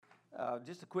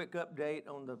Just a quick update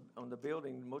on the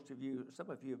building. Some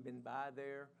of you have been by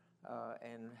there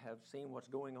and have seen what's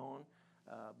going on.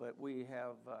 But we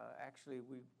have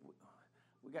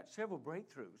we got several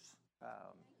breakthroughs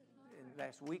in the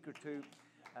last week or two.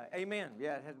 Amen.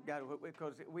 Yeah, it has got,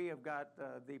 because we have got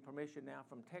the permission now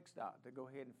from TxDOT to go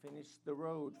ahead and finish the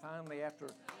road. Finally, after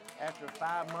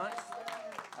 5 months,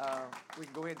 we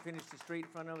can go ahead and finish the street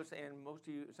in front of us. And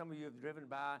some of you have driven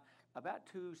by. About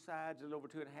 2 sides, a little over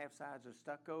 2.5 sides of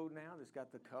stucco now. That's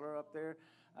got the color up there.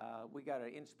 We got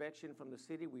an inspection from the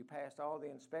city. We passed all the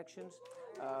inspections.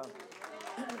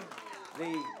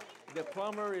 The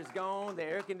plumber is gone, the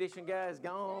air conditioning guy is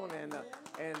gone, and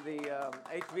the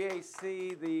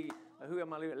HVAC,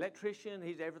 electrician,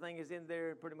 everything is in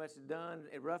there, pretty much done.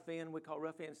 Rough end, we call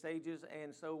rough end stages,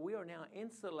 and so we are now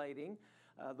insulating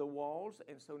the walls,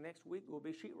 and so next week we'll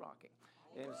be sheetrocking.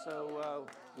 And so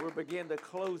we'll begin to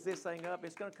close this thing up.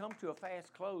 It's going to come to a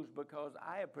fast close because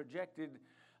I have projected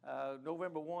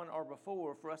November 1 or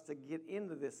before for us to get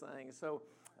into this thing. So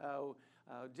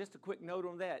just a quick note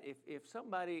on that. If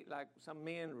somebody, like some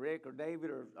men, Rick or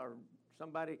David or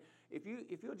somebody, if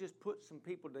you'll just put some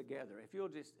people together, if you'll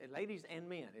just, ladies and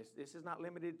men, this is not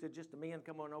limited to just the men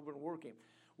come on over and working.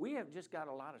 We have just got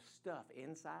a lot of stuff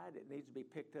inside that needs to be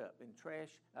picked up in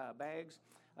trash bags.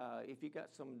 If you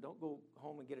got some, don't go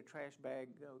home and get a trash bag.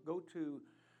 Go to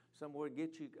somewhere,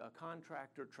 get you a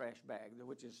contractor trash bag,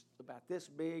 which is about this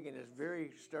big and is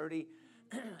very sturdy.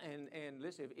 And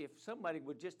listen, if somebody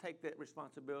would just take that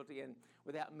responsibility, and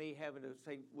without me having to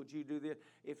say, would you do this?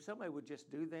 If somebody would just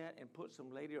do that and put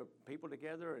some lady or people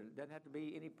together, and it doesn't have to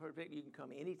be any perfect, you can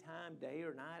come anytime, day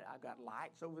or night. I've got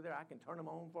lights over there. I can turn them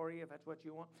on for you if that's what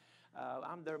you want.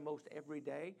 I'm there most every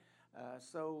day.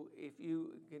 So if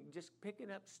you can just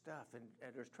picking up stuff and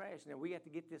there's trash. Now we have to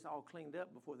get this all cleaned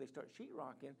up before they start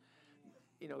sheetrocking,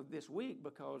 this week,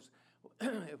 because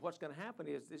what's going to happen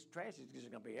is this trash is just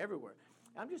going to be everywhere.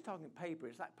 I'm just talking paper.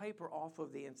 It's like paper off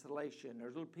of the insulation.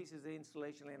 There's little pieces of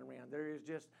insulation laying around. There is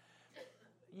just,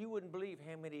 you wouldn't believe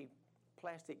how many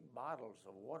plastic bottles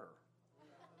of water.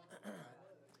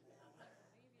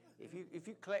 If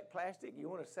you collect plastic, you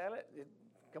want to sell it,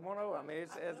 come on over.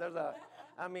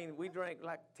 I mean, we drink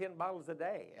like 10 bottles a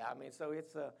day. So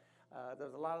it's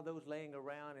there's a lot of those laying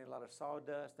around and a lot of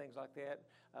sawdust, things like that.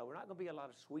 We're not going to be a lot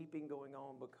of sweeping going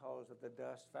on because of the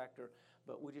dust factor,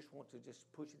 but we just want to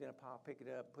just push it in a pile, pick it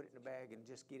up, put it in a bag, and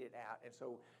just get it out. And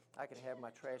so I can have my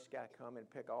trash guy come and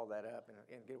pick all that up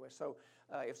and get away. So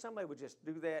if somebody would just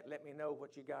do that, let me know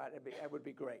what you got. That would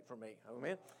be great for me.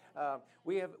 Amen.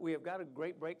 We have got a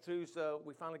great breakthrough. So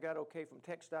we finally got okay from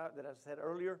TxDOT that I said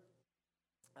earlier.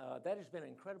 That has been an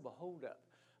incredible holdup.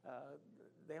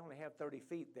 They only have 30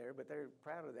 feet there, but they're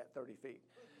proud of that 30 feet.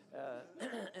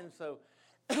 And so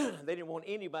they didn't want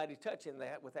anybody touching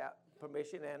that without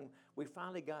permission, and we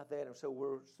finally got that, and so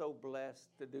we're so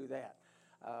blessed to do that.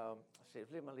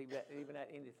 Leaving that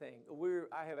anything.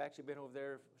 I have actually been over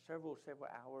there several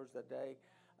hours a day.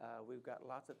 We've got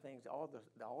lots of things. The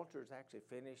altar is actually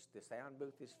finished. The sound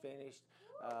booth is finished.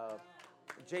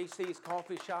 JC's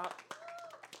coffee shop.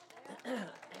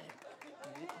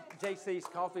 JC's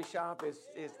coffee shop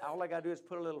is all I got to do is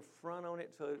put a little front on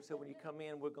it, so when you come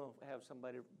in, we're going to have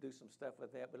somebody do some stuff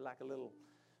with that, but like a little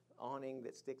awning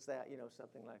that sticks out,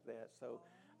 something like that. So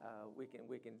we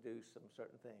can do some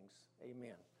certain things.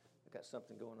 Amen. I got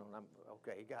something going on.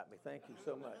 Okay, you got me. Thank you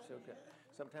so much. Okay.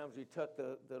 Sometimes you tuck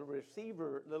the little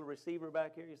receiver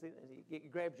back here. You see,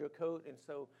 it grabs your coat, and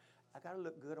so I got to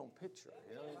look good on picture.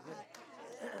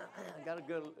 I got to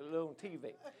go a little on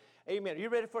TV. Amen. Are you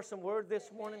ready for some word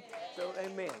this morning? So,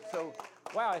 amen. So,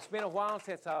 wow, it's been a while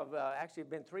since I've actually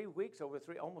been 3 weeks,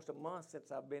 almost a month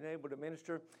since I've been able to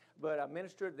minister. But I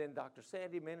ministered, then Dr.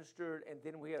 Sandy ministered, and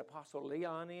then we had Apostle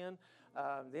Leon in.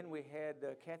 Then we had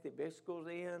Kathy Biscoes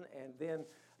in, and then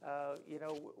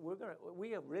we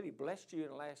have really blessed you in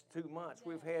the last 2 months.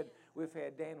 We've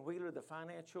had Dan Wheeler, the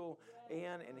financial, in,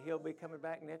 and he'll be coming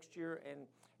back next year.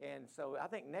 And so I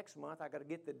think next month I got to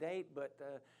get the date, but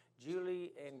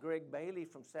Julie and Greg Bailey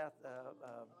from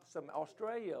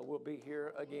Australia will be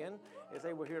here again, as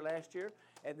they were here last year.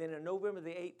 And then on November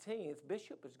the 18th,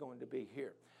 Bishop is going to be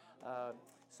here.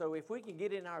 So if we can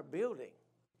get in our building,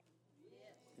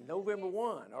 November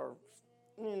 1 or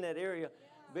in that area,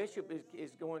 Bishop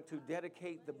is going to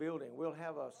dedicate the building. We'll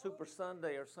have a Super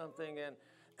Sunday or something, and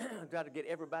try to get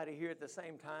everybody here at the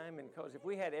same time. And because if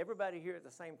we had everybody here at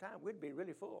the same time, we'd be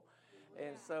really full.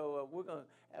 And so we're going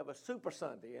to have a Super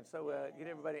Sunday, and so get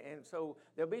everybody. And so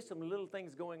there'll be some little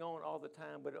things going on all the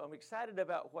time, but I'm excited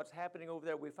about what's happening over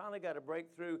there. We finally got a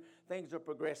breakthrough. Things are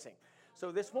progressing.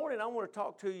 So this morning I want to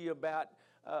talk to you about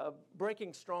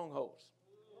breaking strongholds.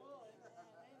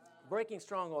 Breaking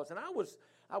strongholds. And I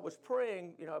was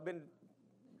praying, I've been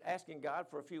asking God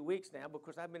for a few weeks now,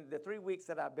 because the 3 weeks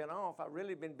that I've been off, I've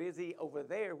really been busy over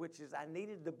there, which is I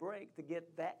needed the break to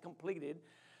get that completed.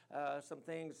 Some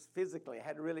things physically. I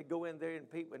had to really go in there, and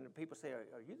people say,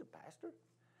 are you the pastor?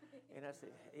 And I said,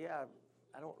 yeah,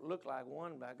 I don't look like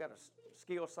one, but I got a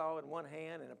skill saw in one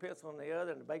hand and a pencil in the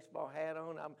other and a baseball hat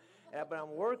on. But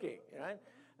I'm working, right?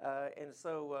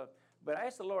 But I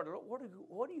asked the Lord, what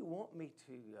do you want me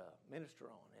to minister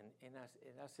on? And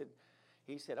I said,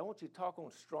 he said, I want you to talk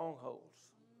on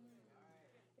strongholds.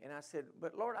 And I said,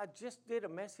 but Lord, I just did a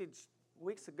message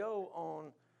weeks ago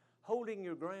on holding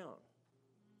your ground.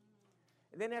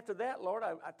 And then after that, Lord,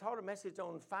 I taught a message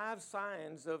on 5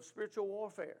 signs of spiritual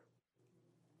warfare.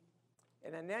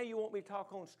 And then now you want me to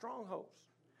talk on strongholds.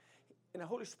 And the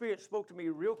Holy Spirit spoke to me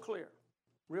real clear.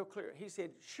 He said,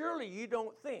 surely you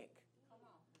don't think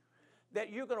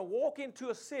that you're going to walk into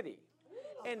a city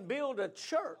and build a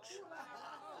church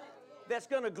that's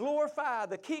going to glorify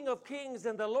the King of Kings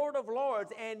and the Lord of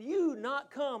Lords, and you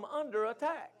not come under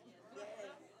attack.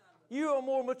 You are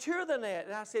more mature than that.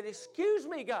 And I said, excuse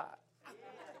me, God.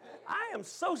 I am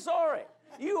so sorry.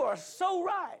 You are so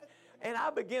right. And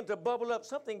I began to bubble up.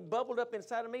 Something bubbled up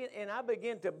inside of me, and I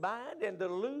began to bind and to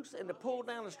loose and to pull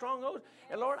down the strongholds.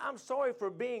 And Lord, I'm sorry for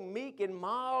being meek and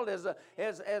mild as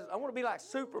I want to be like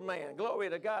Superman. Glory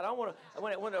to God.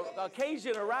 When the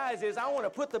occasion arises, I want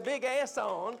to put the big ass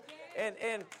on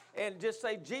and just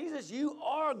say, Jesus, you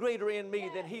are greater in me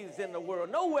than he's in the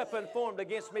world. No weapon formed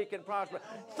against me can prosper.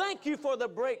 Thank you for the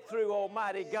breakthrough,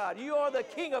 Almighty God. You are the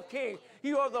King of Kings.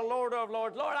 You are the Lord of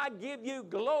Lords. Lord, I give you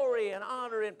glory and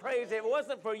honor and praise. If it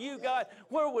wasn't for you, God,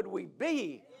 where would we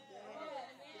be?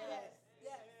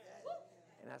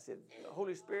 And I said,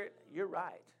 Holy Spirit, you're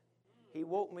right. He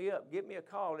woke me up, give me a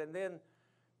call. And then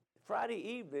Friday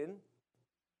evening,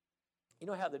 you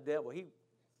know how the devil, he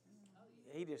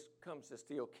just comes to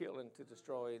steal, kill, and to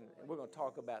destroy. And we're going to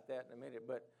talk about that in a minute.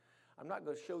 But I'm not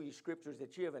going to show you scriptures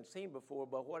that you haven't seen before.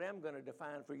 But what I'm going to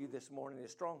define for you this morning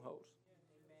is strongholds.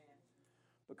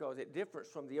 Because it differs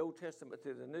from the Old Testament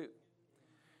to the New.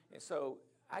 And so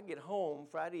I get home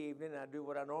Friday evening, and I do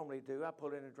what I normally do. I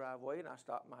pull in the driveway, and I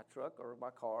stop my truck or my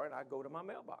car, and I go to my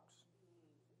mailbox.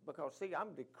 Because, see,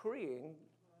 I'm decreeing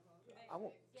I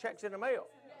want checks in the mail.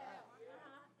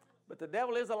 But the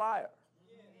devil is a liar.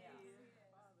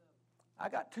 I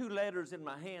got 2 letters in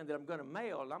my hand that I'm going to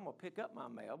mail. I'm going to pick up my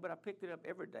mail, but I picked it up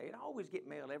every day, and I always get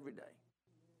mail every day.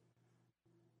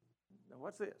 Now,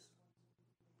 what's this?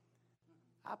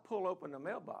 I pull open the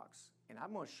mailbox, and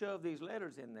I'm going to shove these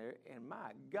letters in there, and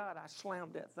my God, I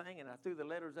slammed that thing, and I threw the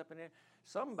letters up in there.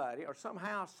 Somebody, or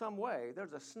somehow, some way,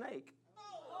 there's a snake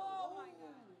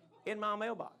in my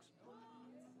mailbox.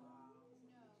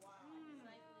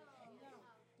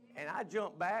 And I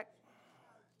jumped back,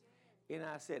 and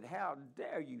I said, how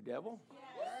dare you, devil?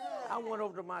 I went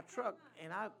over to my truck,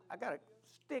 and I got a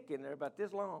stick in there about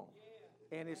this long.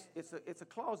 And it's a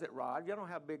closet rod. You know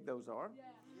how big those are.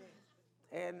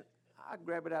 And I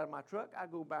grab it out of my truck. I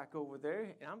go back over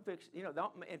there, and I'm fixing,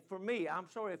 and for me, I'm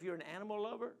sorry if you're an animal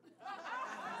lover.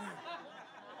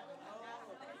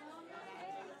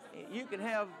 You can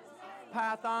have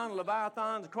python,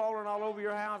 leviathans crawling all over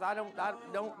your house.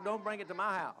 Don't bring it to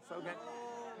my house, okay?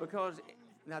 Because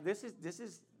now this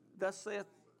is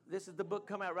the book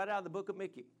come out right out of the book of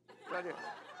Mickey, right here.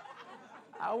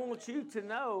 I want you to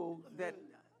know that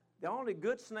the only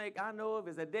good snake I know of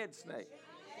is a dead snake.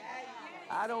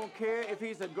 I don't care if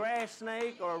he's a grass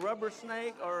snake or a rubber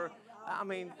snake or, I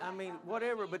mean,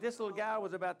 whatever. But this little guy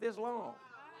was about this long.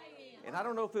 And I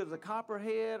don't know if it was a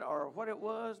copperhead or what it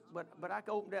was, but I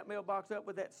opened that mailbox up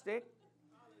with that stick.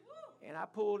 And I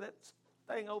pulled that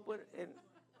thing open, and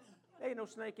there ain't no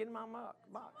snake in my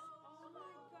box.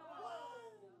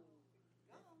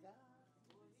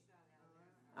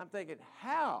 I'm thinking,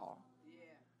 how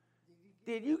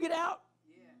did you get out?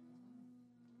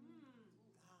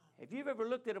 If you've ever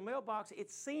looked at a mailbox,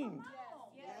 it's seamed.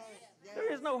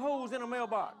 There is no holes in a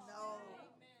mailbox.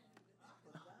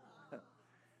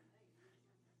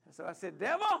 So I said,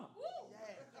 devil,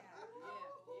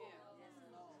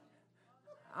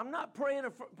 I'm not going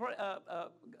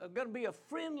to be a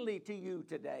friendly to you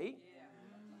today.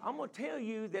 I'm going to tell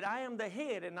you that I am the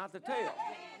head and not the tail.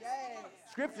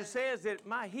 Scripture says that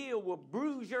my heel will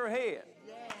bruise your head,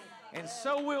 and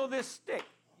so will this stick.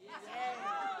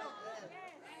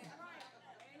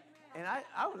 And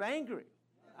I was angry.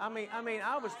 I mean,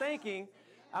 I was thinking,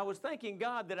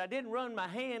 God, that I didn't run my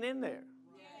hand in there.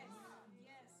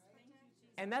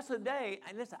 And that's a day,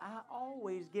 and listen, I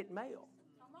always get mail.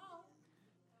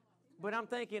 But I'm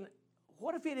thinking,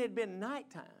 what if it had been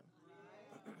nighttime?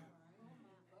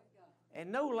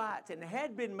 And no lights, and there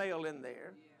had been mail in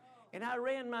there, and I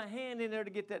ran my hand in there to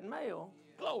get that mail.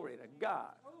 Glory to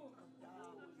God.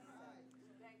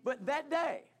 But that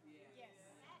day,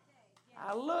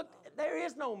 I looked, there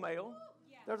is no mail.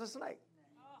 There's a snake.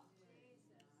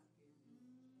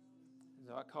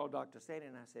 So I called Dr. Sandy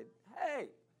and I said, hey,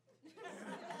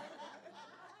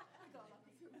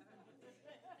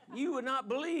 you would not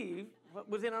believe what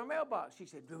was in our mailbox. She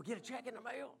said, did we get a check in the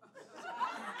mail?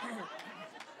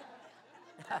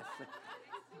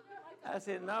 I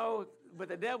said, no, but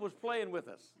the devil's playing with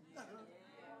us.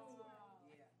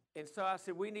 And so I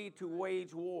said, we need to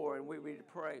wage war and we need to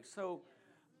pray. So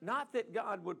not that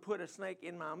God would put a snake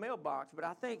in my mailbox, but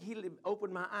I think he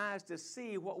opened my eyes to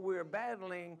see what we're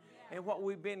battling and what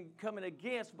we've been coming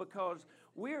against, because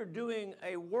we're doing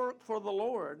a work for the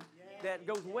Lord that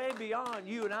goes way beyond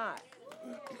you and I.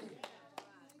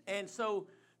 And so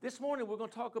this morning we're going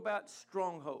to talk about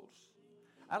strongholds.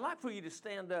 I'd like for you to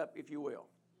stand up, if you will,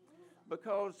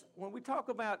 because when we talk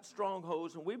about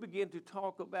strongholds and we begin to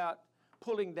talk about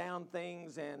pulling down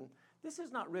things, and this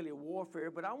is not really a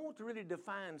warfare, but I want to really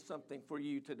define something for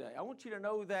you today. I want you to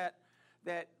know that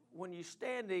when you're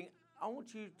standing, I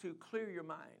want you to clear your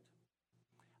mind.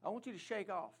 I want you to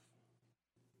shake off.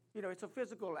 You know, it's a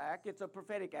physical act. It's a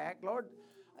prophetic act. Lord,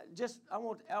 I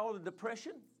want all the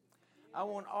depression. I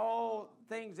want all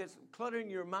things that's cluttering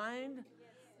your mind.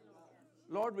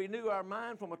 Lord, renew our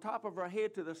mind from the top of our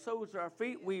head to the soles of our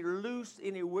feet. We loose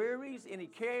any worries, any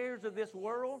cares of this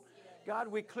world. God,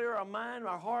 we clear our mind,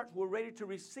 our hearts. We're ready to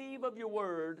receive of your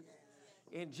word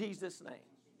in Jesus' name.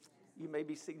 You may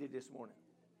be seated this morning.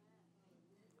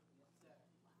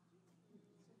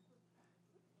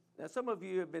 Now, some of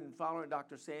you have been following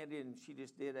Dr. Sandy, and she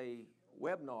just did a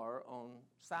webinar on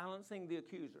silencing the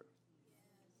accuser,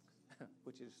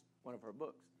 which is one of her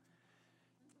books.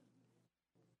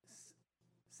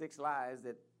 6 lies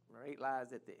that, or 8 lies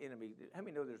that the enemy did. How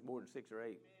many know there's more than 6 or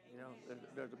 8? You know,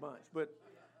 there's a bunch. But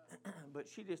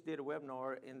she just did a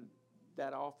webinar in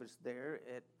that office there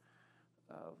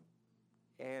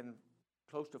and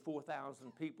close to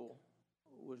 4,000 people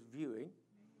was viewing.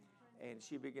 And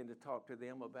she began to talk to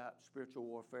them about spiritual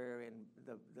warfare and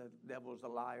the devil's a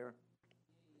liar.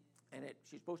 And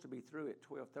she's supposed to be through at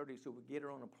 12:30, so we get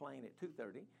her on a plane at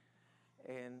 2:30.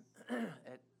 And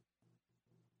at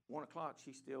 1 o'clock,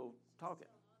 she's still talking.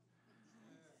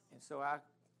 And so I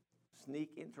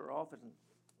sneak into her office and,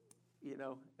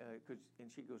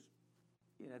 and she goes,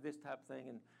 this type of thing.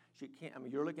 And she can't,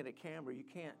 you're looking at camera, you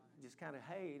can't just kind of,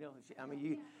 hey,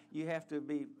 you have to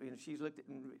be, she's looked at,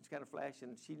 and it's kind of flashed,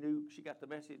 and she knew, she got the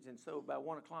message. And so by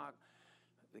 1 o'clock,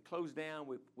 they closed down,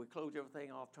 we closed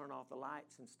everything off, turn off the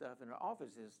lights and stuff. And her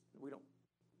office is,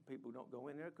 people don't go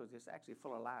in there because it's actually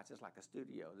full of lights. It's like a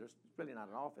studio. There's really not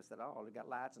an office at all. They got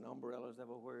lights and umbrellas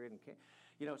everywhere, and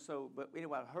but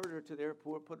anyway, I heard her to the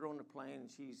airport, put her on the plane, and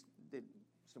she did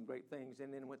some great things,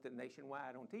 and then went to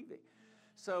nationwide on TV.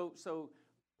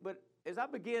 But as I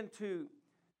began to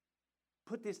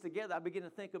put this together, I began to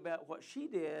think about what she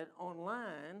did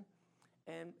online,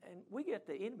 and we get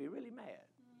the enemy really mad.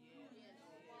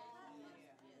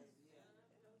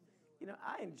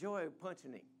 I enjoy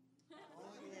punching him.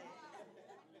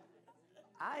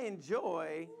 I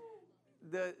enjoy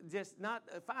not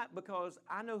a fight, because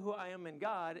I know who I am in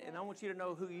God, and I want you to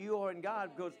know who you are in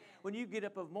God, because when you get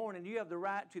up of morning, you have the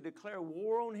right to declare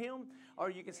war on him, or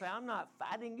you can say, I'm not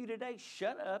fighting you today.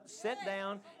 Shut up, sit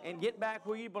down, and get back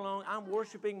where you belong. I'm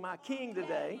worshiping my King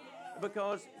today,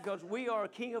 because we are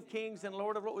King of Kings and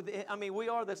Lord of Lords. We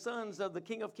are the sons of the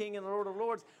King of Kings and the Lord of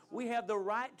Lords. We have the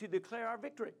right to declare our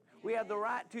victory. We have the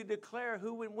right to declare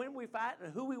who and when we fight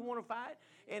and who we want to fight.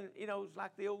 And, it's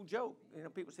like the old joke.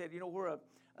 People said, where a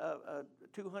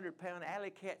 200-pound alley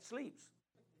cat sleeps.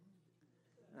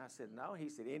 And I said, no. He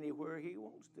said, anywhere he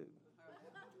wants to.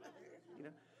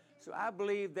 So I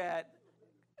believe that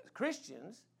as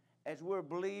Christians, as we're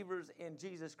believers in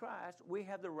Jesus Christ, we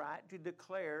have the right to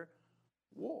declare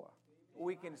war.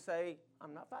 We can say,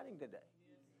 I'm not fighting today.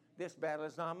 This battle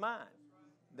is not mine.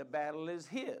 The battle is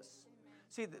his.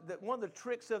 See, one of the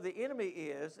tricks of the enemy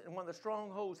is, and one of the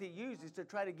strongholds he uses to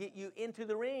try to get you into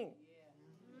the ring.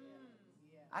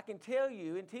 I can tell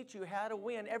you and teach you how to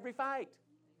win every fight.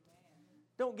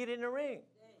 Don't get in the ring.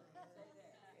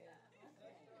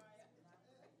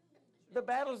 The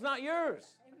battle's not yours.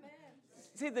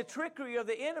 See, the trickery of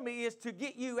the enemy is to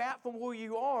get you out from where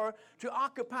you are, to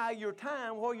occupy your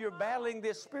time while you're battling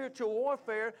this spiritual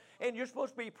warfare, and you're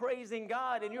supposed to be praising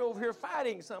God, and you're over here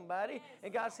fighting somebody,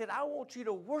 and God said, I want you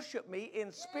to worship me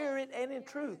in spirit and in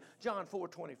truth. John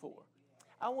 4:24.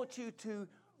 I want you to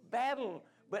battle,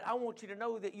 but I want you to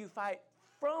know that you fight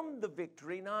from the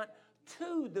victory, not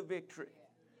to the victory.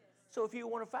 So if you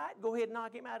want to fight, go ahead and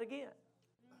knock him out again.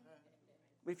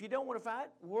 But if you don't want to fight,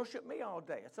 worship me all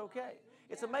day. It's okay.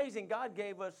 It's amazing. God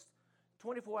gave us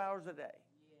 24 hours a day.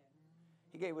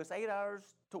 He gave us 8 hours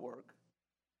to work,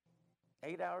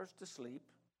 8 hours to sleep,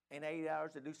 and 8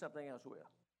 hours to do something else with.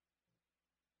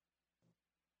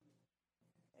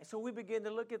 And so we begin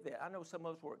to look at that. I know some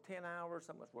of us work 10 hours,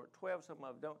 some of us work 12, some of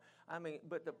us don't. I mean,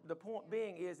 but the point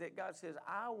being is that God says,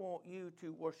 I want you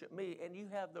to worship me, and you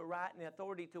have the right and the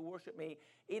authority to worship me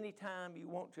anytime you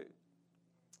want to.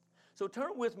 So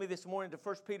turn with me this morning to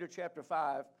 1 Peter chapter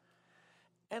 5,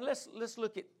 and let's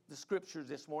look at the scriptures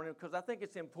this morning, because I think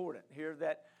it's important here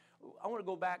that I want to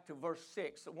go back to verse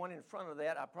 6, the one in front of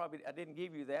that. I didn't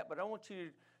give you that, but I want you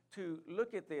to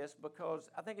look at this because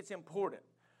I think it's important.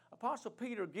 Apostle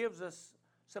Peter gives us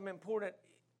some important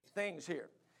things here.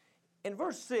 In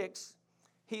verse 6,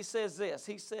 he says this.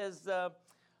 He says,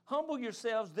 humble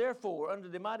yourselves, therefore, under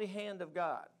the mighty hand of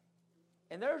God.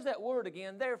 And there's that word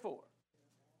again, therefore.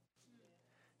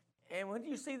 And when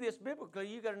you see this biblically,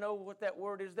 you got to know what that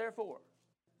word is there for.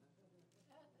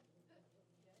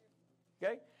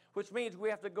 Okay? Which means we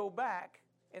have to go back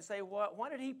and say, well, why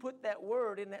did he put that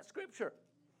word in that scripture?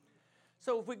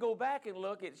 So if we go back and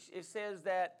look, it says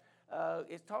that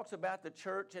it talks about the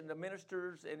church and the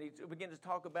ministers, and it begins to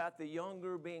talk about the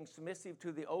younger being submissive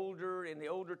to the older, and the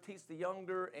older teach the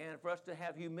younger, and for us to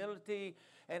have humility,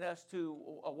 and us to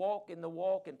walk in the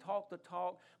walk and talk the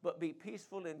talk, but be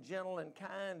peaceful and gentle and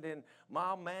kind and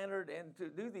mild-mannered, and to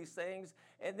do these things.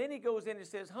 And then he goes in and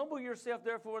says, humble yourself,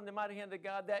 therefore, in the mighty hand of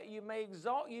God, that you may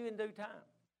exalt you in due time.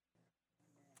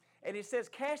 And he says,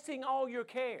 casting all your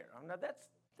care. Now, that's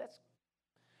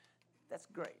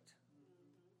great.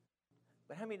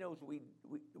 But how many knows we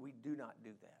do not do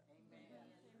that? Amen.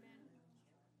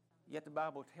 Yet the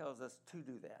Bible tells us to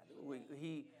do that.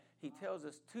 He tells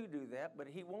us to do that, but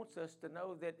he wants us to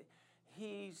know that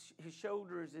his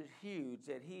shoulders is huge,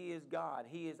 that he is God.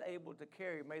 He is able to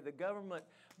carry. May the government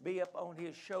be up on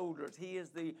his shoulders. He is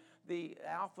the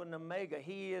Alpha and Omega.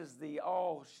 He is the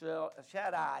All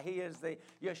Shaddai. He is the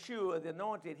Yeshua, the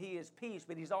anointed. He is peace,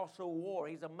 but he's also war.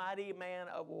 He's a mighty man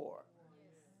of war.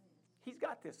 He's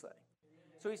got this thing.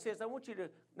 So he says, I want you to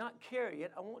not carry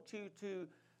it. I want you to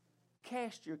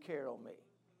cast your care on me.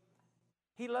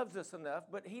 He loves us enough,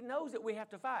 but he knows that we have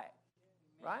to fight,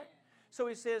 right? So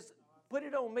he says, put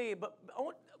it on me. But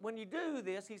when you do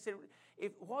this, he said,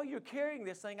 while you're carrying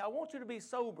this thing, I want you to be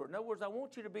sober. In other words, I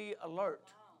want you to be alert.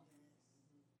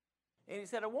 And he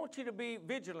said, I want you to be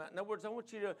vigilant. In other words, I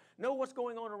want you to know what's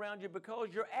going on around you, because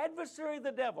your adversary,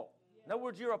 the devil, in other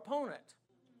words, your opponent,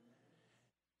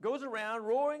 goes around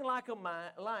roaring like a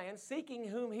lion, seeking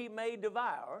whom he may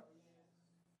devour.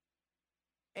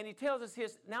 And he tells us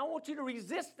this, now I want you to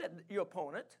resist your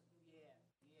opponent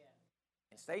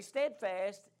and stay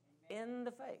steadfast in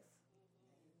the faith.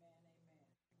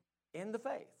 In the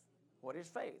faith. What is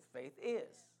faith? Faith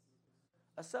is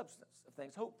a substance of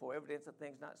things hoped for, evidence of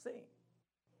things not seen.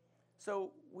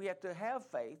 So we have to have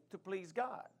faith to please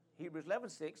God. Hebrews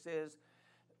 11:6 says,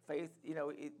 faith,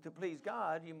 to please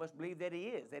God, you must believe that he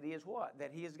is. That he is what?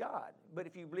 That he is God. But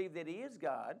if you believe that he is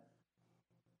God,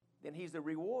 then he's the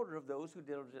rewarder of those who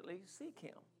diligently seek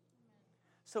him.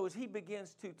 So as he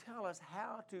begins to tell us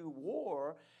how to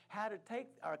war, how to take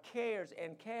our cares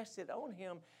and cast it on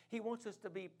him, he wants us to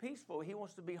be peaceful. He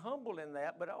wants to be humble in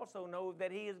that, but also know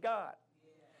that he is God.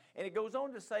 And it goes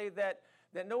on to say that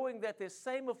knowing that the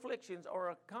same afflictions are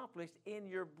accomplished in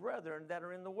your brethren that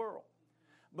are in the world.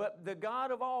 But the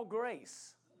God of all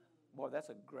grace, boy, that's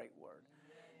a great word.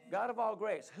 God of all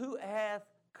grace, who hath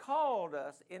called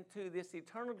us into this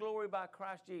eternal glory by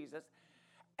Christ Jesus,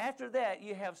 after that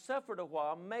you have suffered a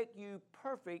while, make you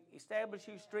perfect, establish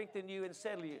you, strengthen you, and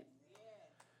settle you.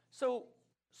 So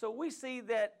we see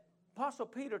that Apostle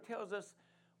Peter tells us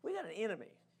we got an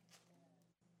enemy.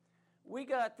 We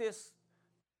got this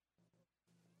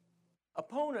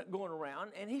opponent going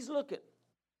around, and he's looking.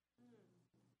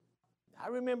 I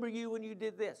remember you when you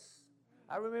did this.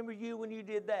 I remember you when you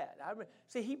did that.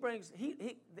 He brings,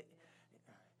 the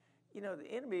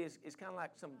enemy is kind of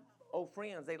like some old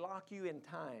friends. They lock you in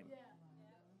time.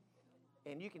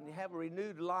 And you can have a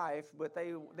renewed life, but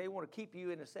they want to keep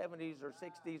you in the 70s or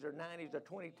 60s or 90s or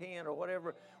 2010 or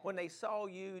whatever. When they saw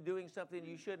you doing something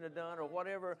you shouldn't have done or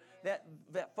whatever, that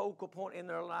focal point in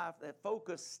their life, that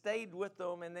focus stayed with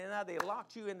them, and then now they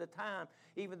locked you in the time,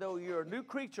 even though you're a new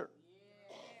creature.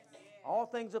 All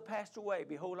things have passed away.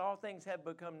 Behold, all things have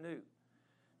become new.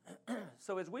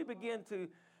 So as we begin to,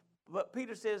 but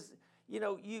Peter says,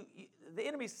 the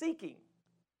enemy's seeking.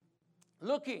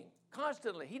 looking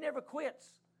constantly. He never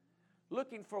quits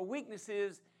looking for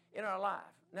weaknesses in our life.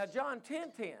 Now, John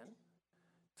 10:10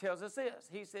 tells us this.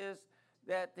 He says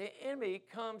that the enemy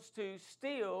comes to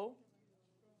steal,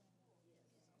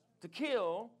 to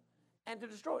kill, and to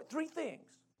destroy. Three things.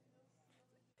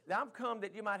 Now, I've come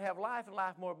that you might have life and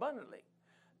life more abundantly.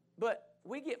 But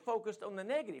we get focused on the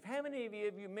negative. How many of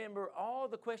you remember all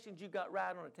the questions you got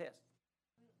right on a test?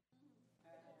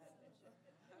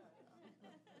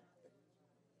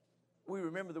 We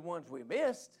remember the ones we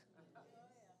missed,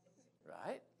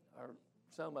 right? Or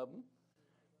some of them.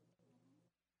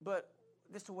 But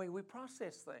that's the way we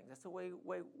process things. That's the way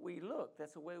we look.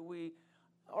 That's the way we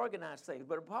organize things.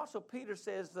 But Apostle Peter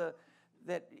says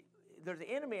that there's an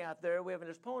enemy out there. We have an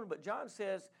opponent. But John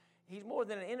says he's more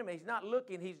than an enemy. He's not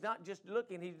looking. He's not just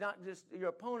looking. He's not just your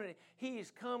opponent.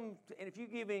 He's come, and if you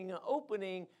give him an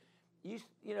opening, you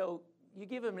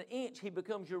give him an inch, he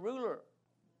becomes your ruler.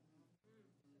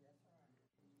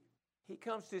 He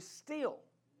comes to steal.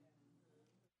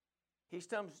 He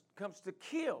comes to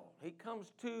kill. He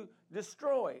comes to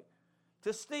destroy,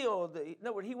 to steal. In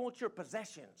other words, he wants your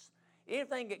possessions.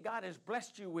 Anything that God has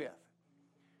blessed you with.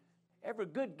 Every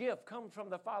good gift comes from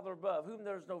the Father above, whom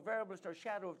there is no variableness nor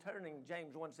shadow of turning,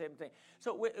 James 1:17.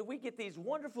 So we get these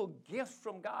wonderful gifts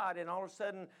from God, and all of a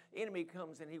sudden, the enemy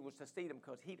comes and he wants to steal them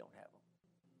because he don't have them.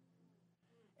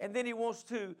 And then he wants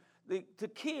to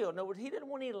kill. In other words, he doesn't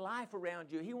want any life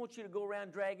around you. He wants you to go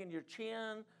around dragging your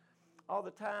chin all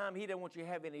the time. He doesn't want you to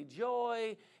have any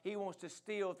joy. He wants to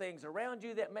steal things around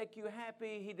you that make you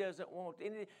happy. He doesn't want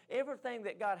everything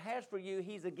that God has for you,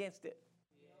 he's against it.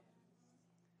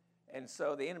 And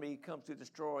so the enemy comes to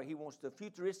destroy. He wants to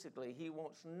futuristically. He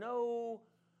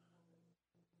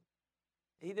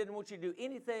doesn't want you to do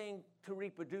anything to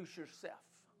reproduce yourself.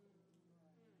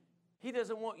 He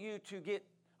doesn't want you to get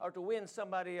or to win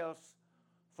somebody else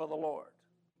for the Lord.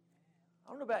 I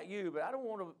don't know about you, but I don't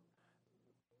want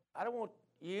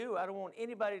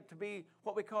anybody to be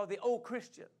what we call the old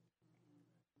Christian.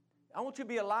 I want you to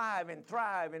be alive and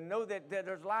thrive and know that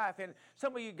there's life. And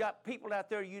some of you got people out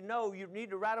there you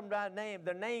need to write them down,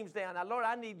 their names down. Now, Lord,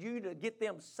 I need you to get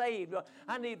them saved.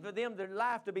 I need for them, their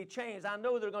life to be changed. I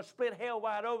know they're going to split hell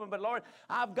wide open, but Lord,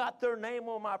 I've got their name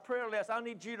on my prayer list. I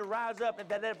need you to rise up and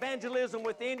that evangelism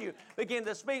within you begin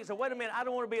to speak. So wait a minute, I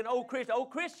don't want to be an old Christian. Old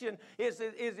Christian is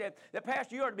the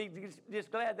pastor, you ought to be just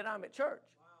glad that I'm at church.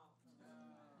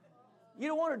 You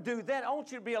don't want to do that. I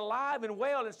want you to be alive and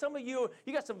well. And some of you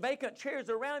got some vacant chairs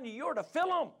around you. You ought to fill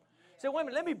them. Say, wait a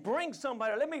minute, let me bring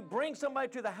somebody. Let me bring somebody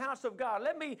to the house of God.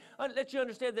 Let me let you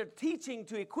understand they're teaching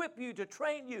to equip you, to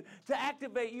train you, to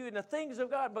activate you in the things of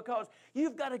God because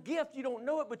you've got a gift. You don't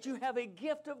know it, but you have a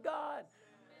gift of God.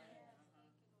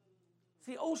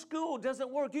 See, old school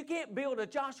doesn't work. You can't build a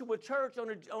Joshua church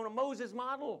on a Moses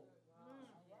model.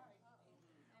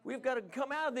 We've got to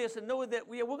come out of this and know that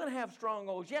we're going to have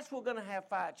strongholds. Yes, we're going to have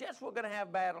fights. Yes, we're going to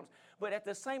have battles. But at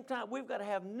the same time, we've got to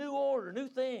have new order, new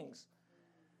things.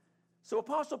 So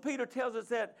Apostle Peter tells us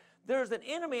that there's an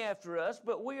enemy after us,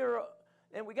 but we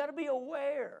got to be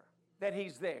aware that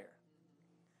he's there.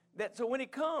 So when he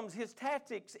comes, his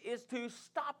tactics is to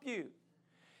stop you.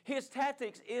 His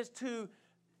tactics is to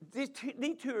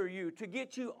detour you, to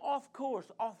get you off course,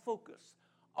 off focus,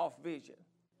 off vision.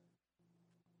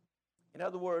 In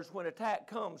other words, when attack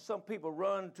comes, some people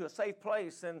run to a safe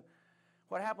place, and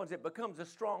what happens, it becomes a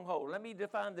stronghold. Let me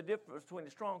define the difference between a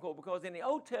stronghold, because in the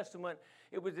Old Testament,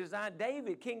 it was designed,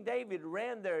 King David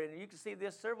ran there, and you can see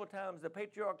this several times, the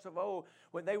patriarchs of old,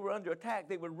 when they were under attack,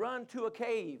 they would run to a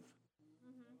cave.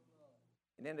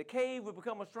 And then the cave would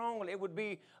become a stronghold. It would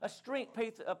be a strength,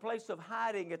 a place of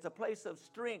hiding. It's a place of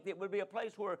strength. It would be a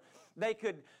place where they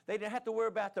didn't have to worry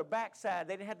about their backside.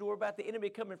 They didn't have to worry about the enemy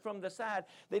coming from the side.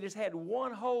 They just had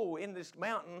one hole in this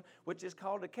mountain, which is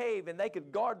called a cave, and they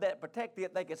could guard that, protect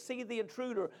it. They could see the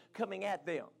intruder coming at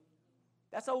them.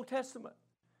 That's Old Testament.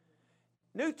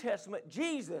 New Testament,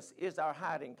 Jesus is our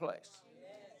hiding place.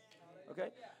 Okay?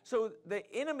 So the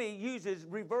enemy uses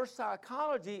reverse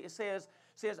psychology. It says,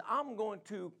 I'm going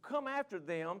to come after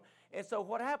them. And so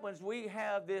what happens, we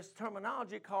have this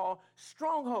terminology called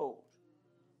strongholds.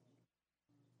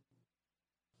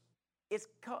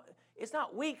 It's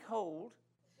not weak hold.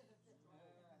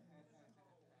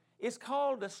 It's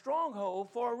called a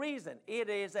stronghold for a reason. It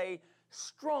is a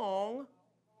strong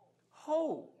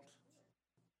hold.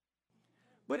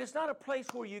 But it's not a place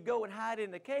where you go and hide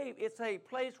in the cave. It's a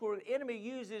place where the enemy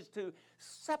uses to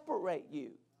separate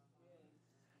you,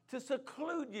 to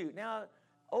seclude you. Now,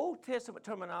 Old Testament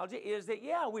terminology is that,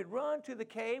 we'd run to the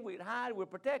cave, we'd hide, we're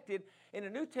protected. In the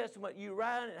New Testament, you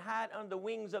run and hide under the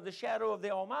wings of the shadow of the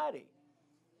Almighty. Amen.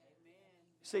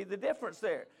 See the difference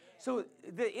there? So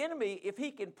the enemy, if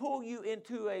he can pull you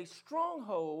into a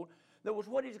stronghold, that was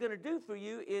what he's going to do for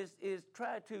you is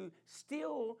try to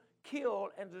steal, kill,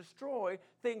 and destroy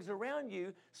things around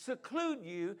you, seclude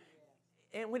you,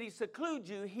 and when he secludes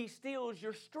you, he steals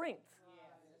your strength.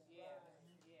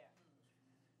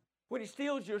 When he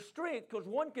steals your strength, because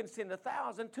one can send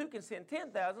 1,000, two can send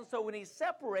 10,000. So when he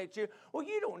separates you, well,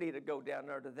 you don't need to go down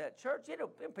there to that church.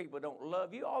 Them people don't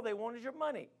love you. All they want is your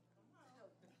money.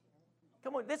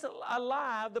 Come on, this is a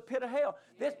lie of the pit of hell.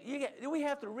 We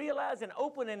have to realize and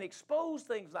open and expose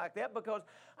things like that, because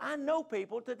I know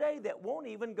people today that won't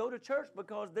even go to church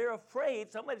because they're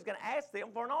afraid somebody's going to ask them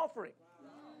for an offering.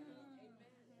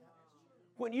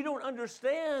 When you don't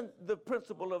understand the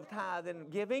principle of tithe and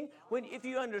giving, if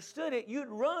you understood it, you'd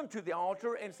run to the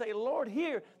altar and say, Lord,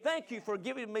 here, thank you for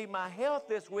giving me my health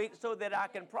this week so that I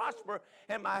can prosper,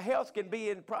 and my health can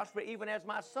be and prosper even as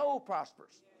my soul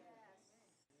prospers.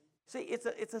 See, it's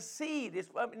a seed.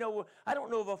 I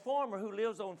don't know of a farmer who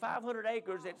lives on 500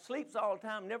 acres that sleeps all the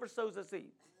time, never sows a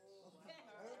seed.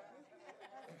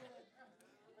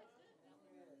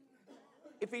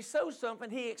 If he sows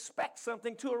something, he expects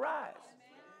something to arise.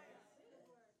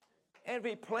 And if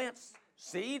he plants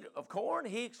seed of corn,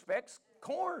 he expects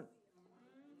corn.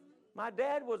 My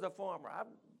dad was a farmer. I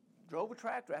drove a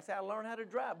tractor. That's how I learned how to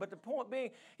drive. But the point being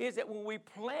is that when we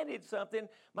planted something,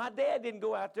 my dad didn't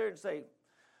go out there and say,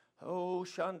 oh,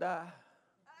 Shanda,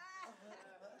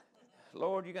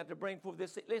 Lord, you got to bring forth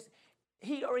this seed. Listen,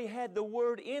 he already had the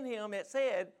word in him that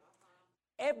said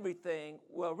everything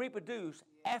will reproduce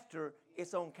after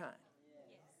its own kind.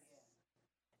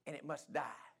 And it must die.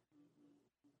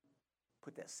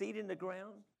 Put that seed in the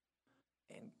ground,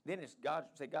 and then it's God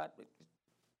say, God,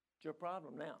 it's your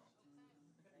problem now.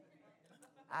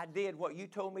 I did what you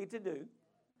told me to do.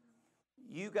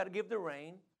 You got to give the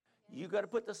rain. You got to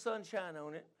put the sunshine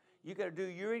on it. You got to do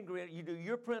your ingredient. You do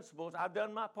your principles. I've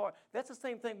done my part. That's the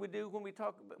same thing we do when we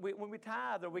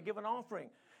tithe or we give an offering.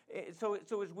 So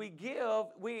as we give,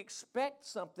 we expect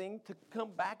something to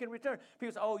come back in return.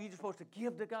 People say, oh, you're supposed to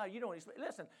give to God. You don't expect.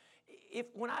 Listen,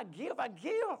 when I give, I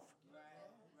give.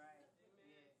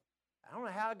 I don't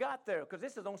know how I got there, because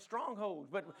this is on Strongholds.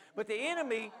 But the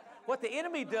enemy, what the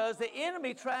enemy does, the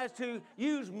enemy tries to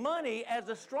use money as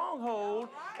a stronghold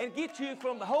and get you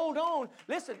from, hold on.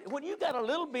 Listen, when you got a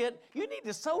little bit, you need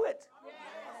to sow it.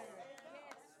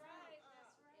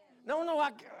 No, I know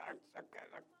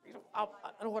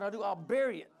what I do. I'll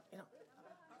bury it.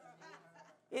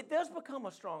 It does become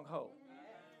a stronghold.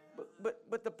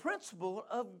 But the principle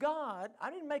of God,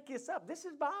 I didn't make this up. This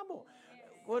is Bible.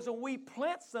 Was when we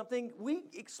plant something, we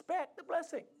expect the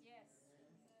blessing.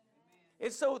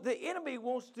 And so the enemy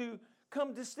wants to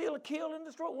come to steal, kill, and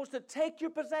destroy. Wants to take your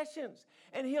possessions.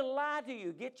 And he'll lie to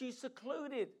you, get you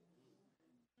secluded,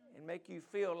 and make you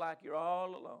feel like you're all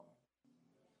alone.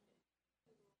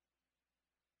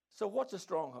 So what's a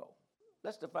stronghold?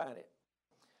 Let's define it.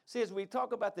 See, as we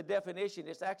talk about the definition,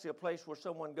 it's actually a place where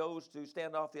someone goes to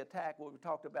stand off the attack. We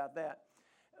talked about that.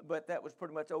 But that was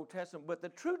pretty much Old Testament. But the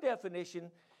true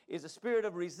definition is a spirit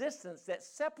of resistance that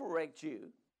separates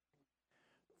you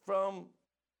from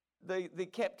the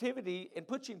captivity and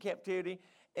puts you in captivity,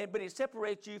 but it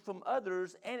separates you from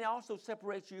others, and it also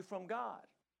separates you from God.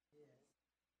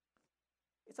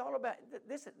 It's all about,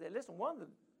 listen, one of the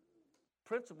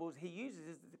principles he uses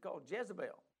is called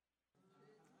Jezebel.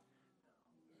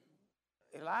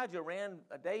 Elijah ran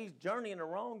a day's journey in the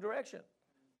wrong direction,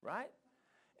 right?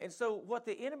 And so what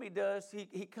the enemy does,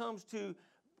 he comes to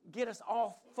get us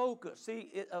off focus.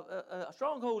 See, a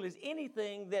stronghold is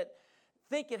anything that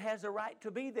think it has a right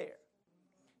to be there.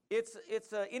 It's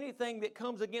anything that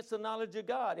comes against the knowledge of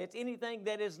God. It's anything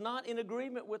that is not in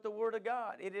agreement with the Word of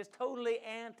God. It is totally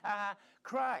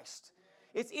anti-Christ.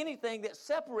 It's anything that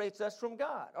separates us from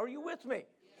God. Are you with me?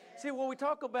 Yes. See, when we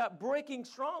talk about breaking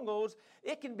strongholds,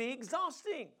 it can be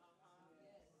exhausting.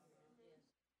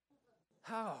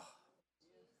 Oh.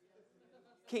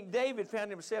 King David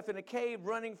found himself in a cave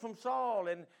running from Saul,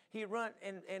 and he run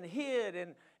and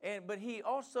hid, but he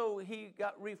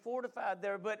got refortified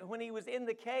there. But when he was in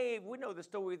the cave, we know the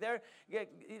story there.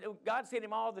 God sent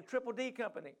him all the Triple D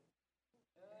company.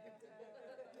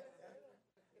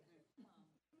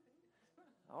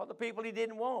 All the people he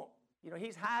didn't want.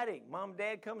 He's hiding. Mom and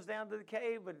Dad comes down to the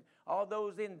cave, and all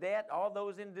those in debt, all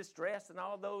those in distress, and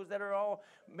all those that are all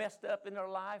messed up in their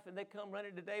life, and they come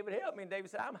running to David, help me. And David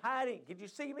said, I'm hiding. Could you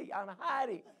see me? I'm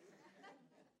hiding.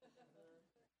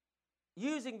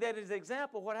 Using that as an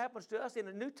example, what happens to us in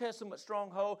the New Testament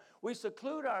stronghold, we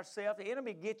seclude ourselves. The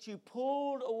enemy gets you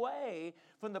pulled away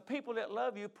from the people that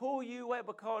love you, pull you away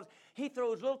because he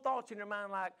throws little thoughts in your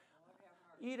mind like,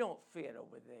 You don't fit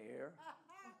over there.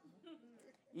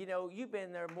 You know, you've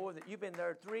been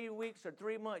there 3 weeks or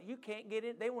 3 months. You can't get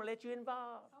in. They won't let you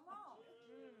involved.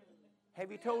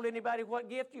 Have you told anybody what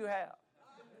gift you have?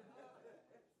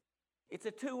 It's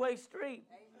a two-way street.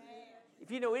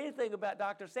 If you know anything about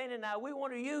Dr. Sandy and I, we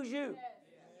want to use you.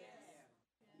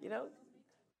 You know,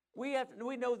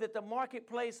 we know that the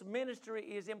marketplace ministry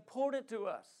is important to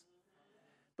us.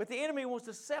 But the enemy wants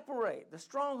to separate. The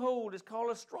stronghold is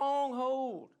called a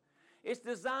stronghold. It's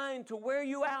designed to wear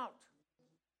you out.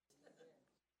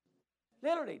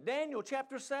 Literally, Daniel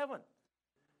chapter 7.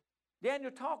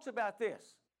 Daniel talks about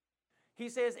this. He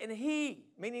says, and he,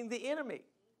 meaning the enemy,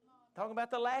 talking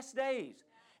about the last days,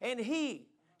 and he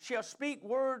shall speak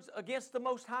words against the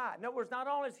Most High. In other words, not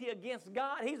only is he against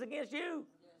God, he's against you.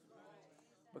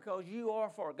 Because you are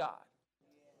for God.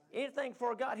 Anything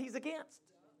for God, he's against.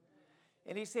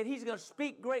 And he said he's going to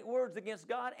speak great words against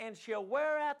God and shall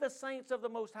wear out the saints of the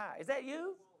Most High. Is that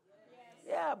you?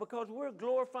 Yeah, because we're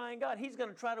glorifying God. He's going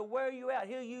to try to wear you out.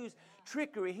 He'll use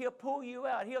trickery. He'll pull you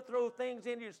out. He'll throw things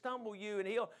in you, stumble you, and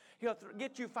he'll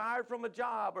get you fired from a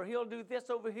job, or he'll do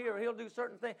this over here, or he'll do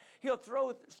certain things. He'll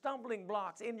throw stumbling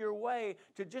blocks in your way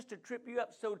to trip you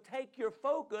up. So take your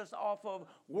focus off of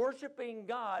worshiping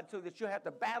God so that you'll have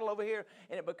to battle over here,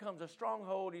 and it becomes a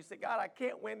stronghold. You say, God, I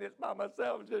can't win this by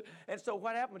myself. And so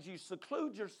what happens? You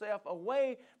seclude yourself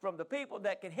away from the people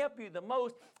that can help you the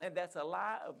most, and that's a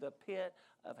lie of the pit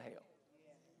of hell.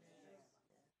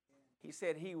 He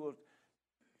said he will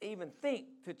even think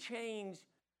to change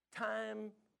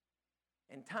time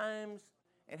and times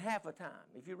and half a time.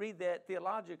 If you read that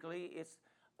theologically, it's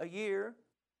a year,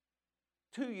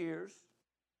 2 years,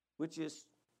 which is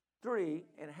 3,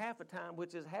 and half a time,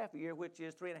 which is half a year, which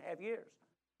is 3.5 years.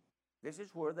 This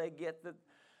is where they get the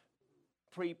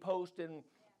pre-post and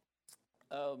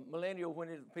millennial, when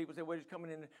people say, we're just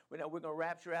coming in, we're going to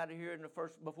rapture out of here in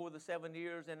before the 7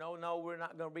 years, and oh no, we're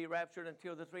not going to be raptured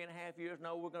until the 3.5 years.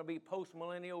 No, we're going to be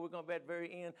post-millennial. We're going to be at the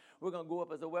very end. We're going to go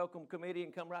up as a welcome committee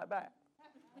and come right back.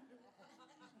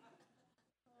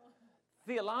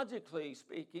 Theologically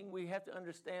speaking, we have to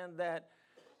understand that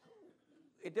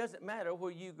it doesn't matter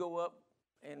where you go up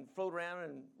and float around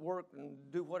and work and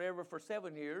do whatever for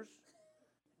 7 years.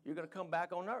 You're going to come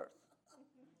back on earth.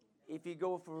 If you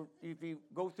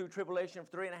go through tribulation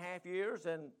for 3.5 years,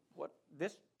 and what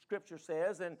this scripture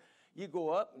says, and you go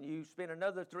up and you spend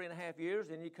another 3.5 years,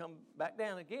 and you come back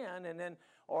down again, and then,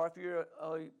 or if you're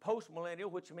a post-millennial,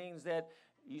 which means that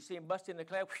you see him bust in the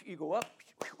cloud, you go up,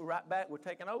 right back, we're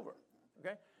taking over.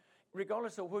 Okay?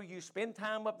 Regardless of where you spend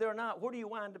time up there or not, where do you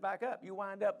wind up back up? You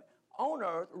wind up on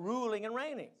earth ruling and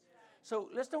reigning. So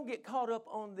let's don't get caught up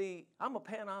on I'm a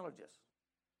panologist.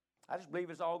 I just believe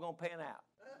it's all going to pan out.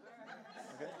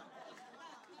 Okay?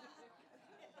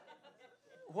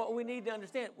 What we need to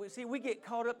understand, we get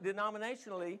caught up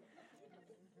denominationally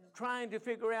trying to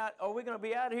figure out, are we going to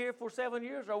be out of here for 7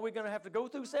 years? Are we going to have to go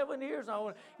through 7 years?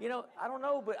 I don't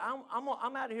know, but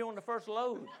I'm out of here on the first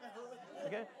load.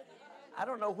 Okay? I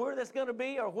don't know where that's going to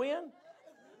be or when,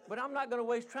 but I'm not going to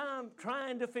waste time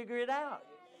trying to figure it out.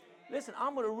 Listen,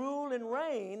 I'm going to rule and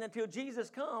reign until Jesus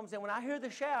comes, and when I hear the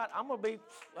shout, I'm going to be,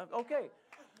 okay,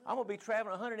 I'm going to be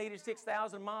traveling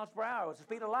 186,000 miles per hour with the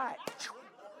speed of light.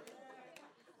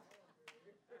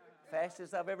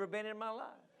 Fastest I've ever been in my life.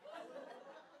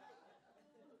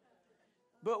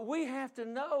 But we have to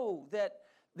know that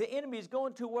the enemy is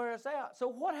going to wear us out. So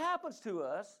what happens to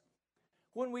us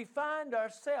when we find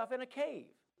ourselves in a cave?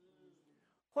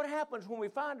 What happens when we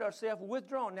find ourselves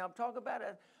withdrawn? Now, I'm talking about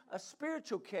a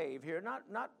spiritual cave here, not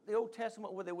the Old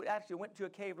Testament where they actually went to a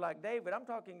cave like David. I'm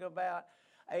talking about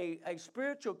a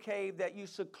spiritual cave that you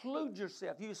seclude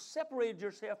yourself. You separated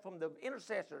yourself from the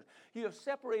intercessors. You have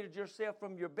separated yourself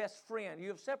from your best friend. You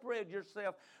have separated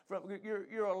yourself from,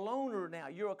 you're a loner now.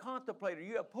 You're a contemplator.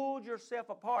 You have pulled yourself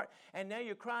apart, and now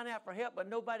you're crying out for help, but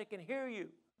nobody can hear you.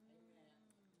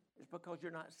 It's because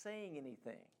you're not saying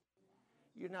anything.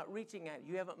 You're not reaching out.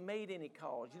 You haven't made any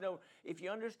calls. You know, if you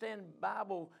understand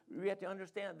Bible, you have to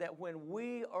understand that when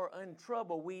we are in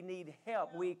trouble, we need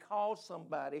help. We call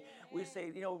somebody. We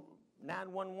say,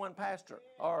 911 pastor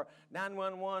or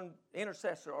 911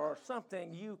 intercessor or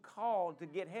something. You call to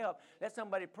get help. Let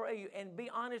somebody pray you and be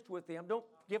honest with them. Don't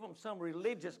give them some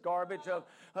religious garbage of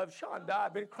Shonda,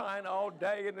 I've been crying all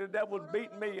day and the devil's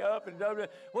beating me up. And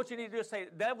what you need to do is say,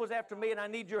 the devil's after me and I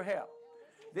need your help.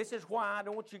 This is why I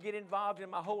don't want you to get involved in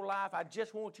my whole life. I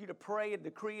just want you to pray and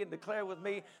decree and declare with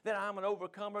me that I'm an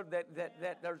overcomer,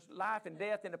 that there's life and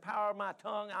death in the power of my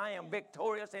tongue. I am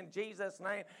victorious in Jesus'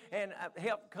 name. And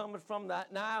help comes from the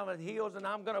Nile and the hills, and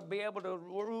I'm going to be able to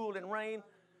rule and reign.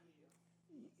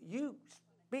 You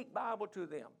Speak Bible to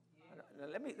them. Now,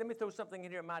 let me throw something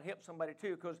in here that might help somebody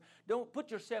too, because don't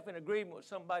put yourself in agreement with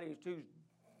somebody who's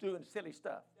doing silly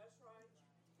stuff. That's right.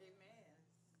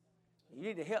 Amen. You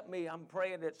need to help me. I'm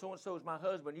praying that so-and-so is my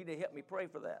husband. You need to help me pray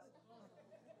for that.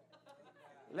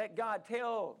 Let God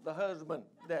tell the husband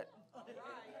that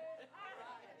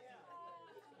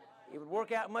it would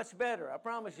work out much better, I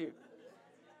promise you.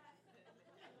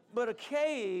 But a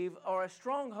cave or a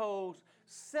stronghold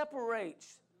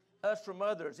separates us from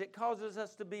others. It causes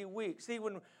us to be weak. See,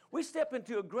 when we step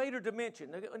into a greater dimension,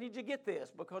 I need you to get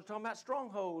this, because we're talking about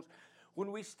strongholds.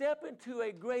 When we step into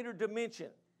a greater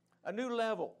dimension, a new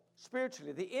level,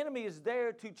 spiritually, the enemy is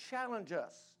there to challenge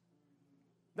us.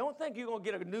 Don't think you're going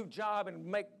to get a new job and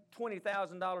make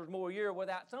 $20,000 more a year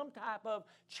without some type of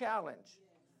challenge.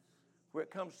 Where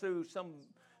it comes through some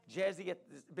jazzy that's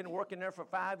been working there for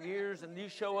 5 years, and you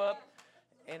show up,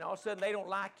 and all of a sudden they don't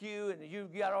like you, and you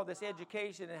got all this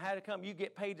education, and how to come you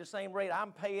get paid the same rate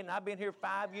I'm paying. I've been here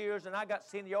 5 years, and I got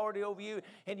seniority over you,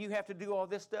 and you have to do all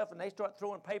this stuff, and they start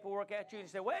throwing paperwork at you, and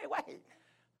you say, wait,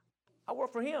 I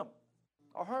work for him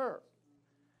or her.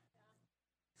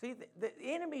 See, the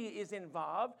enemy is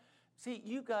involved. See,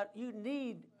 you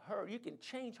need her. You can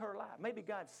change her life. Maybe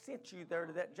God sent you there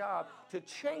to that job to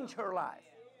change her life.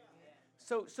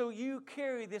 So you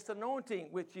carry this anointing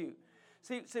with you.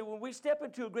 See, when we step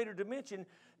into a greater dimension,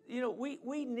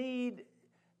 we need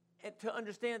to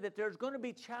understand that there's going to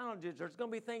be challenges. There's going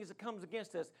to be things that comes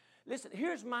against us. Listen,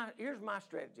 here's my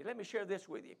strategy. Let me share this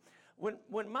with you.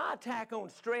 When my attack on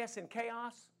stress and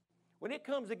chaos, when it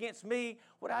comes against me,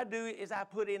 what I do is I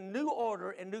put in new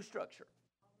order and new structure.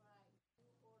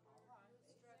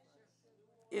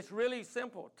 It's really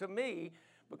simple to me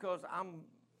because I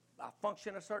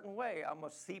function a certain way. I'm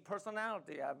a C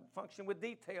personality. I function with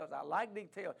details. I like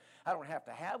details. I don't have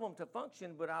to have them to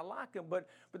function, but I like them. But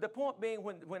the point being,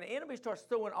 when the enemy starts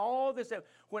throwing all this out,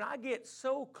 when I get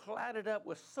so clouded up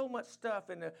with so much stuff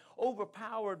and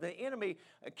overpower the enemy,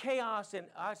 chaos, and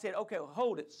I said, okay,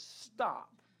 hold it, stop.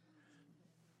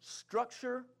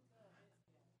 Structure,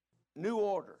 new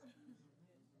order.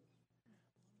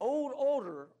 Old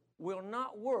order will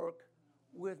not work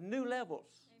with new levels.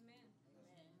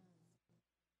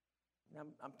 Now,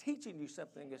 I'm teaching you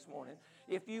something this morning.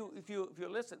 If you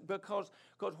listen, because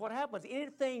what happens,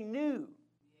 anything new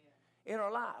in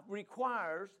our life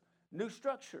requires new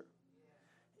structure.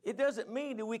 It doesn't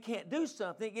mean that we can't do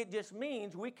something. It just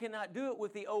means we cannot do it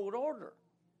with the old order.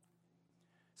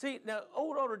 See, now,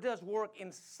 old order does work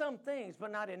in some things,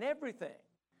 but not in everything.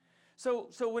 So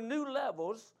when new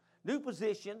levels, new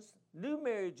positions, new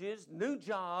marriages, new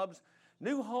jobs,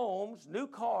 new homes, new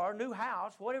car, new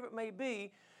house, whatever it may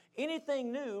be,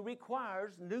 anything new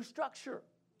requires new structure.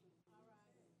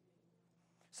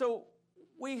 So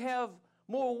we have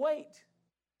more weight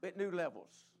at new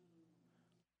levels.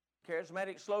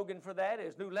 Charismatic slogan for that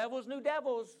is new levels, new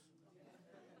devils.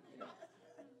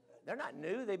 They're not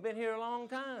new. They've been here a long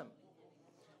time.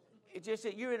 It's just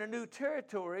that you're in a new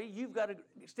territory. You've got to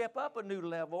step up a new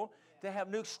level to have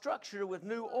new structure with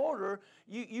new order.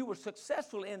 You were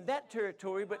successful in that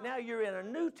territory, but now you're in a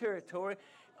new territory.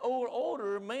 Old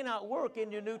order may not work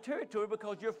in your new territory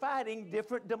because you're fighting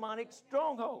different demonic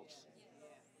strongholds.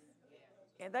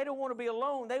 And they don't want to be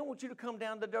alone. They want you to come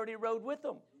down the dirty road with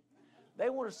them. They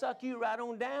want to suck you right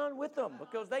on down with them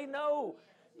because they know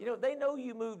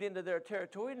you moved into their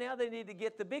territory. Now they need to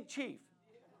get the big chief.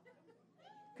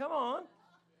 Come on.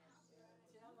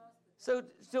 So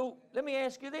let me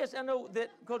ask you this. I know that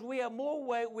because we have more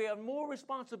weight, we have more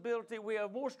responsibility, we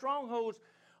have more strongholds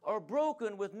are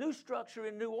broken with new structure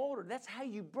and new order. That's how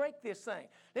you break this thing.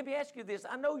 Let me ask you this.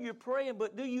 I know you're praying,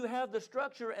 but do you have the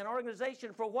structure and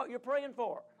organization for what you're praying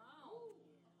for?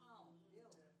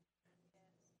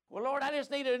 Well, Lord, I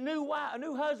just need a new wife, a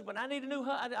new husband. I need a new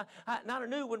husband. Not a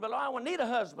new one, but Lord, I want to need a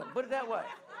husband. Put it that way.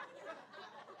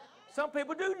 Some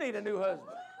people do need a new husband.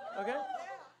 Okay?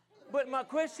 But my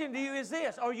question to you is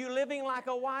this. Are you living like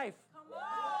a wife?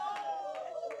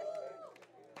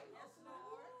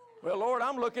 Well, Lord,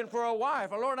 I'm looking for a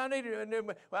wife. Well, Lord, I need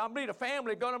a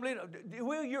family. God,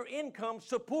 will your income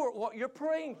support what you're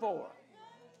praying for?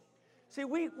 See,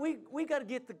 we got to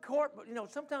get the cart.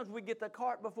 Sometimes we get the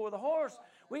cart before the horse.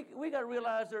 We got to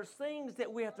realize there's things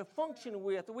that we have to function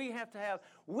with. We have to have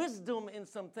wisdom in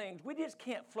some things. We just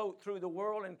can't float through the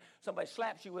world and somebody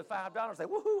slaps you with $5 and say,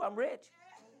 woohoo, I'm rich.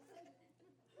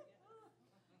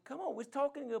 Come on, we're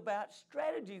talking about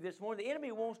strategy this morning. The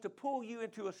enemy wants to pull you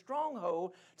into a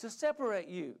stronghold to separate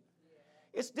you.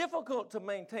 It's difficult to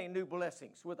maintain new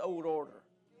blessings with old order.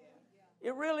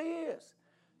 It really is.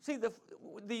 See,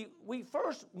 we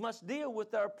first must deal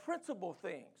with our principal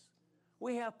things.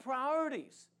 We have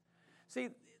priorities. See,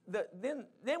 then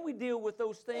we deal with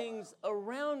those things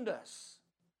around us.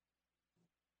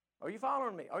 Are you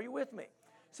following me? Are you with me?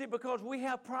 See, because we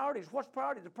have priorities. What's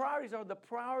priorities? The priorities are the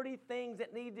priority things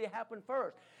that need to happen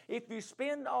first. If you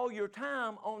spend all your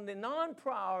time on the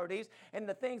non-priorities and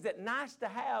the things that nice to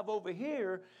have over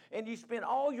here, and you spend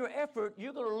all your effort,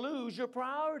 you're going to lose your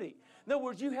priority. In other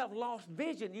words, you have lost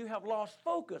vision. You have lost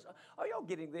focus. Are y'all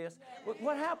getting this?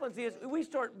 What happens is we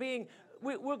start being,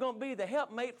 we're going to be the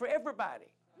helpmate for everybody.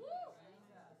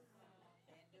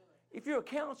 If you're a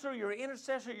counselor, you're an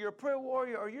intercessor, you're a prayer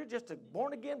warrior, or you're just a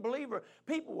born-again believer,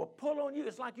 people will pull on you.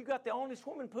 It's like you got the only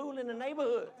swimming pool in the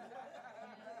neighborhood.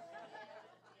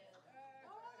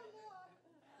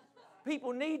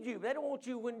 People need you. They don't want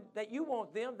you when that you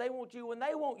want them. They want you when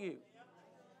they want you.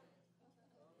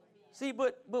 See,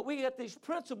 but we got these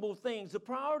principal things, the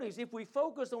priorities. If we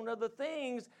focus on other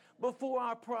things before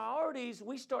our priorities,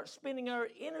 we start spending our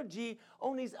energy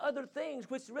on these other things,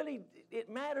 which really, it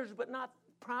matters, but not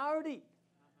priority.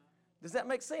 Does that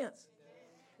make sense?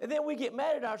 And then we get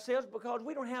mad at ourselves because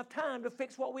we don't have time to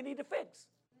fix what we need to fix.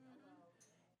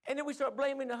 And then we start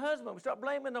blaming the husband. We start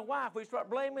blaming the wife. We start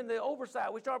blaming the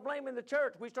oversight. We start blaming the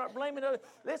church. We start blaming others.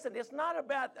 Listen, it's not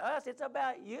about us. It's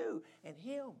about you and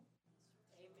him. Amen.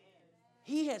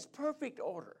 He has perfect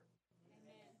order.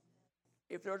 Amen.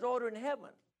 If there's order in heaven,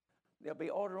 there'll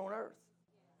be order on earth.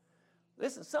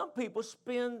 Listen, some people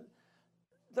spend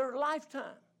their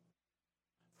lifetime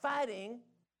fighting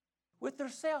with their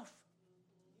self.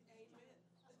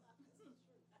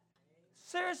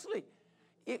 Seriously,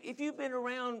 if you've been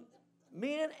around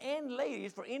men and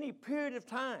ladies for any period of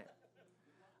time,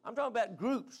 I'm talking about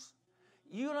groups,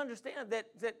 you'll understand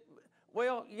that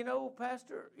well, you know,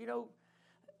 Pastor, you know,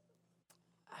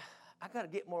 I got to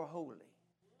get more holy.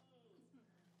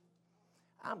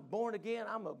 I'm born again.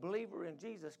 I'm a believer in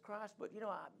Jesus Christ, but you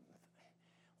know,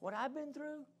 what I've been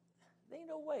through, there ain't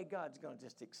no way God's going to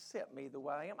just accept me the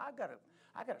way I am. I got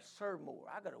to serve more.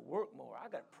 I got to work more. I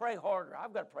got to pray harder.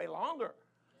 I've got to pray longer.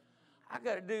 I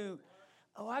got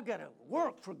to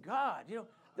work for God. You know,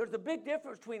 there's a big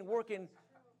difference between working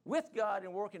with God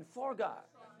and working for God.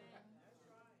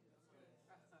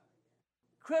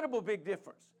 Incredible big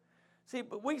difference. See,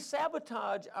 but we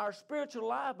sabotage our spiritual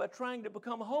life by trying to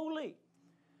become holy.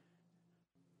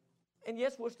 And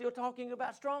yes, we're still talking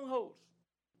about strongholds.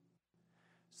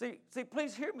 See,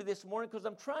 please hear me this morning because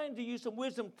I'm trying to use some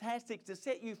wisdom tactics to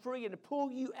set you free and to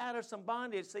pull you out of some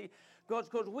bondage. See,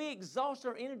 because we exhaust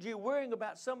our energy worrying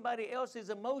about somebody else's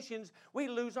emotions, we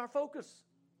lose our focus.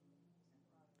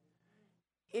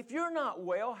 If you're not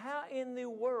well, how in the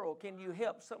world can you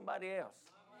help somebody else?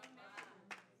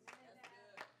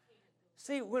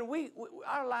 See, when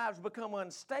our lives become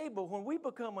unstable, when we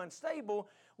become unstable,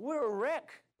 we're a wreck.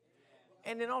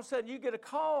 And then all of a sudden you get a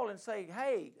call and say,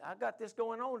 hey, I got this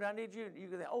going on. I need you. You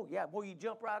go, oh, yeah, boy, you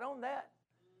jump right on that.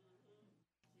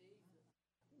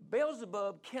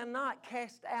 Beelzebub cannot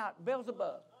cast out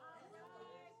Beelzebub.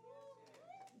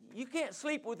 You can't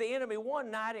sleep with the enemy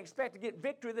one night and expect to get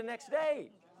victory the next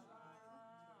day.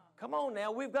 Come on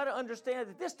now, we've got to understand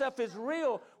that this stuff is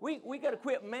real. We got to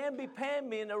quit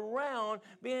mamby-pambying around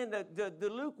being the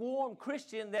lukewarm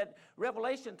Christian that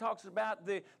Revelation talks about,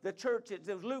 the church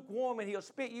that's lukewarm and he'll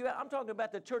spit you out. I'm talking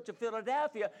about the church of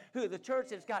Philadelphia, who the church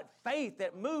that's got faith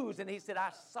that moves. And he said, I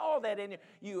saw that in you.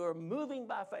 You are moving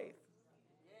by faith.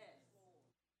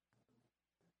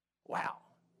 Wow.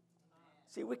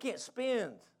 See, we can't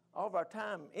spend all of our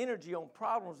time, energy on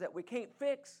problems that we can't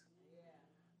fix.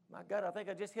 My God, I think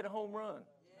I just hit a home run.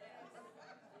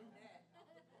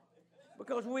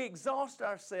 Because we exhaust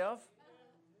ourselves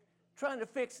trying to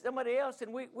fix somebody else,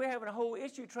 and we're having a whole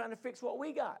issue trying to fix what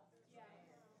we got.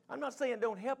 I'm not saying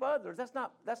don't help others. That's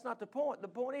not the point. The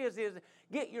point is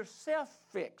get yourself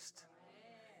fixed.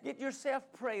 Get yourself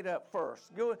prayed up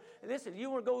first. Go, listen, you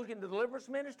want to go into deliverance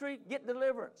ministry? Get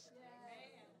deliverance.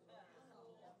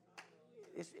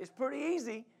 It's pretty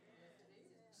easy.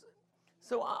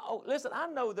 So, listen, I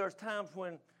know there's times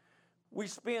when we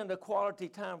spend a quality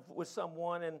time with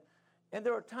someone, and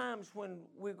there are times when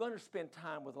we're going to spend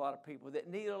time with a lot of people that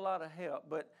need a lot of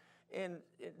help. And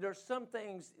there's some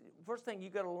things, first thing you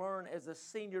got to learn as a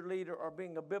senior leader or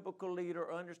being a biblical leader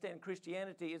or understand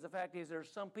Christianity is the fact is there's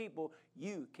some people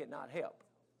you cannot help.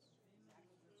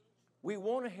 We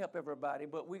want to help everybody,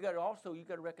 but you got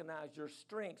to recognize your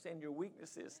strengths and your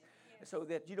weaknesses so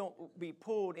that you don't be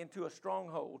pulled into a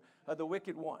stronghold of the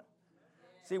wicked one.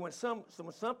 See, when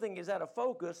something is out of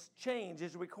focus, change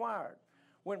is required.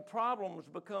 When problems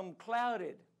become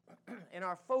clouded and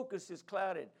our focus is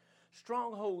clouded,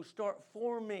 strongholds start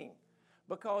forming.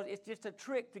 because it's just a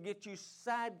trick to get you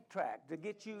sidetracked, to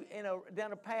get you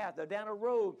down a path or down a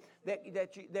road that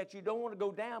you don't want to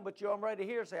go down, but you're already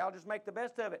here. Say, I'll just make the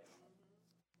best of it.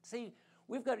 See,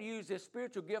 we've got to use this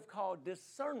spiritual gift called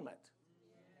discernment.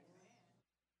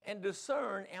 And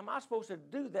discern, am I supposed to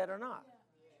do that or not?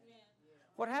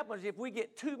 What happens if we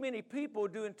get too many people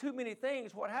doing too many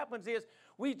things? What happens is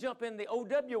we jump in the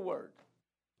OW word.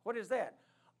 What is that?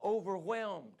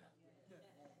 Overwhelmed.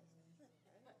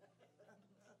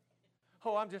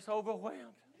 Oh, I'm just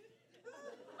overwhelmed.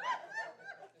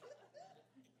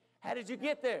 How did you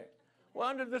get there? Well,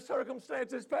 under the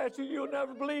circumstances, Pastor, you'll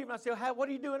never believe. And I said, what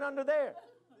are you doing under there?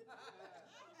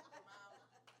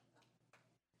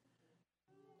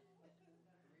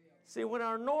 See, when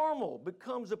our normal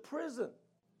becomes a prison,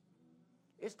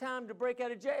 it's time to break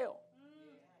out of jail.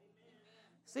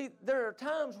 See, there are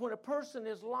times when a person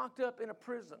is locked up in a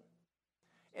prison,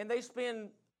 and they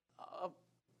spend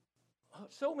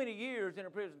so many years in a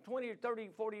prison, 20 or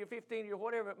 30, 40 or 15 or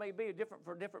whatever it may be, different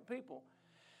for different people.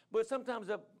 But sometimes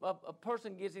a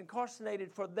person gets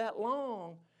incarcerated for that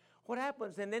long. What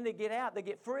happens? And then they get out, they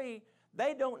get free.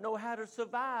 They don't know how to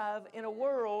survive in a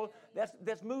world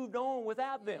that's moved on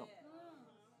without them.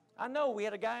 I know we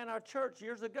had a guy in our church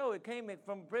years ago. He came in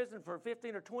from prison for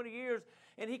 15 or 20 years,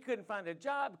 and he couldn't find a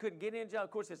job, couldn't get in a job. Of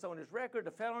course, it's on his record,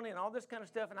 a felony, and all this kind of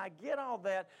stuff, and I get all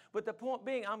that. But the point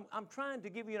being, I'm trying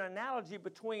to give you an analogy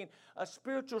between a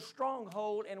spiritual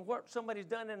stronghold and what somebody's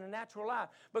done in a natural life.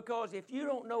 Because if you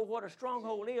don't know what a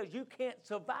stronghold is, you can't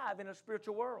survive in a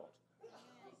spiritual world.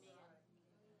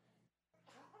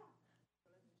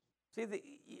 See,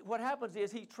 what happens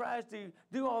is he tries to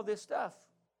do all this stuff.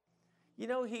 You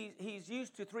know, he's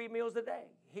used to 3 meals a day.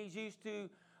 He's used to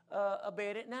a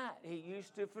bed at night. He's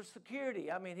used to for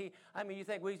security. I mean, you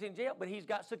think, well, he's in jail, but he's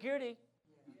got security.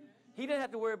 He doesn't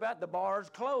have to worry about the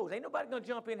bars closed. Ain't nobody going to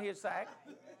jump in his sack.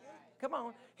 Come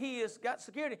on. He has got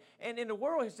security. And in the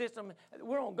world system,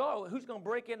 we're on guard. Who's going to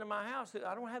break into my house?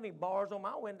 I don't have any bars on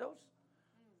my windows.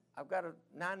 I've got a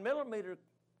 9mm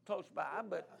close by,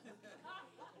 but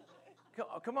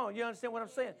come on, you understand what I'm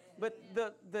saying? But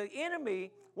the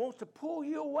enemy wants to pull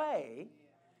you away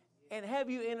and have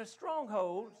you in a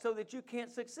stronghold so that you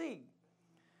can't succeed.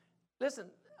 Listen,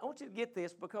 I want you to get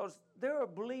this, because there are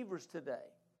believers today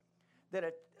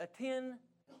that attend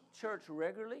church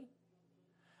regularly.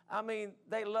 I mean,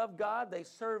 they love God, they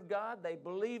serve God, they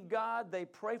believe God, they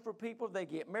pray for people, they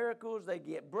get miracles, they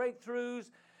get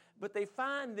breakthroughs, but they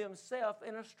find themselves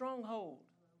in a stronghold.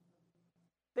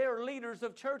 There are leaders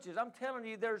of churches. I'm telling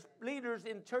you, there's leaders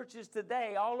in churches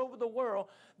today all over the world.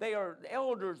 They are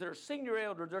elders, they're senior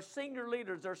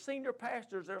leaders, they're senior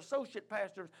pastors, they're associate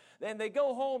pastors. And they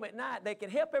go home at night. They can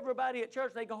help everybody at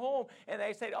church. They go home and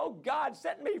they say, oh, God,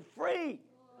 set me free.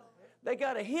 They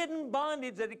got a hidden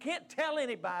bondage that they can't tell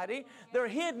anybody. They're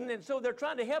hidden, and so they're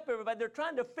trying to help everybody. They're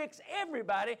trying to fix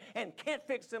everybody and can't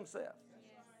fix themselves.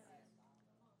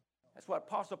 That's what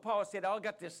Apostle Paul said. I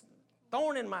got this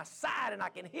thorn in my side, and I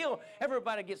can heal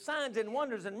everybody, get signs and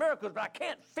wonders and miracles, but I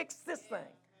can't fix this thing.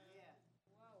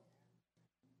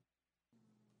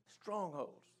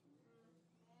 Strongholds.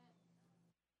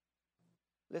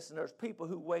 Listen, there's people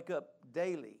who wake up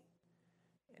daily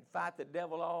and fight the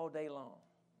devil all day long.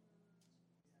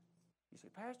 You say,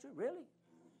 Pastor, really?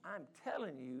 I'm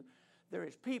telling you, there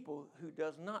is people who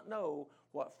does not know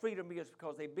what freedom is,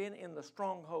 because they've been in the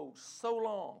stronghold so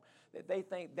long that they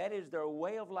think that is their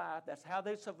way of life. That's how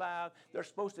they survive. They're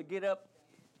supposed to get up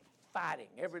fighting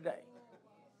every day.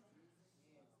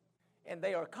 And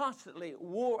they are constantly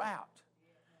wore out.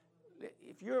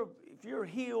 If you're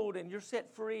healed and you're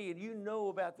set free and you know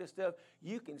about this stuff,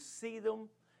 you can see them.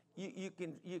 You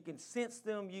can sense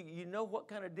them. You know what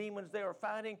kind of demons they are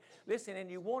fighting. Listen, and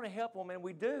you want to help them, and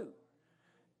we do.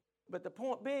 But the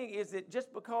point being is that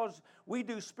just because we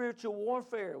do spiritual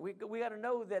warfare, we got to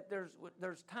know that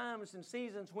there's times and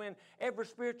seasons when every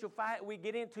spiritual fight we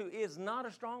get into is not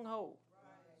a stronghold.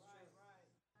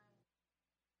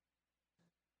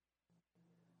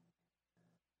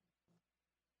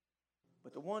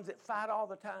 But the ones that fight all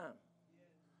the time,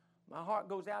 my heart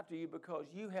goes out to you, because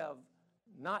you have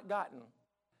not gotten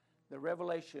the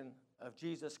revelation of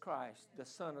Jesus Christ, the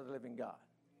Son of the living God.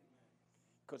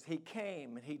 Because he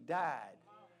came and he died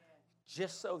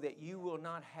just so that you will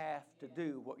not have to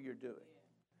do what you're doing.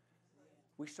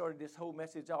 We started this whole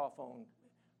message off on,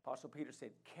 Apostle Peter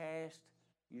said, cast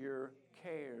your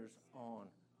cares on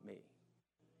me.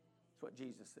 That's what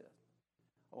Jesus said.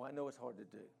 Oh, I know it's hard to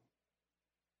do.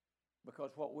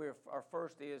 Because our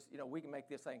first is, we can make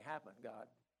this thing happen, God.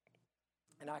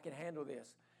 And I can handle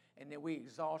this. And then we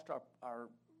exhaust our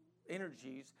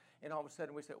energies, and all of a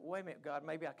sudden we said, wait a minute, God,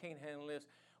 maybe I can't handle this.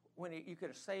 When you could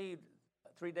have saved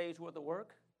 3 days worth of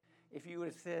work, if you would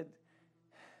have said,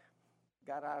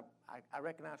 God, I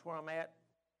recognize where I'm at,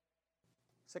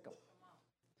 sick them.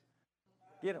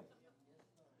 Get them.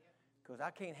 Because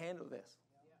I can't handle this.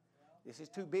 This is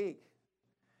too big.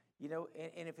 You know,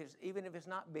 and even if it's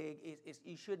not big,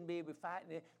 you shouldn't be able to fight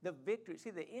it. The victory, see,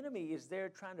 the enemy is there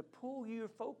trying to pull your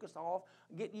focus off,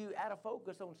 get you out of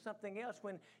focus on something else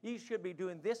when you should be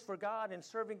doing this for God and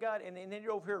serving God, and then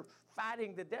you're over here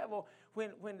fighting the devil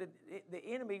when the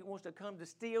enemy wants to come to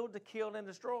steal, to kill, and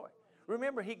destroy.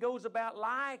 Remember, he goes about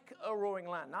like a roaring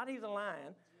lion. Not he's a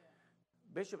lion.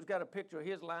 Bishop's got a picture of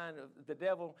his lion of the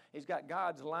devil. He's got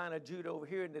God's lion of Judah over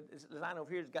here, and the lion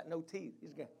over here has got no teeth.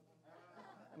 He's got,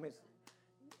 I mean, it's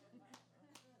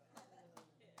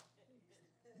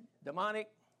demonic,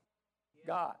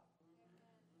 God,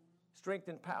 strength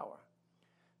and power.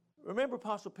 Remember,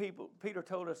 Apostle Peter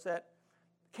told us that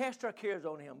cast our cares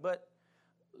on him, but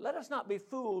let us not be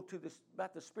fooled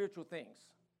about the spiritual things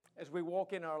as we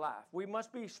walk in our life. We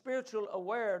must be spiritual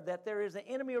aware that there is an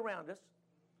enemy around us,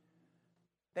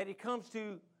 that he comes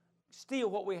to steal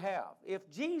what we have. If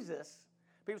Jesus,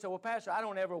 people say, well, Pastor, I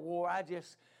don't ever war. I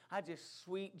just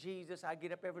sweet Jesus. I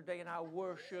get up every day and I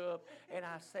worship and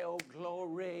I say, oh,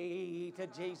 glory to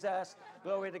Jesus.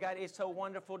 Glory to God. It's so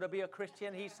wonderful to be a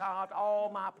Christian. He solved all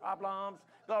my problems.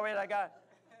 Glory to God.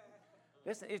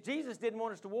 Listen, if Jesus didn't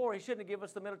want us to war, he shouldn't have given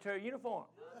us the military uniform.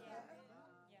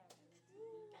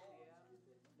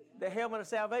 The helmet of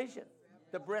salvation.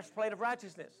 The breastplate of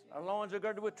righteousness. Our loins are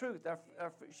girded with truth.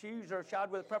 Our shoes are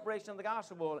shod with the preparation of the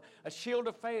gospel. A shield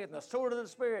of faith and the sword of the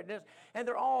Spirit. And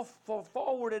they're all for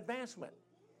forward advancement.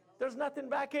 There's nothing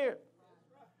back here.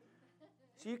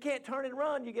 So you can't turn and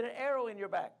run. You get an arrow in your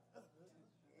back.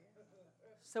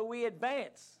 So we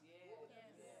advance.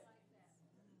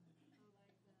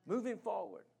 Moving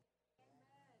forward.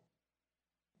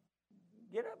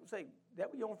 Get up and say,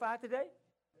 devil, you want to fight today?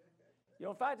 You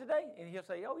want to fight today? And he'll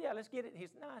say, oh, yeah, let's get it. He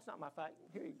says, no, it's not my fight.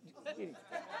 Here, get it.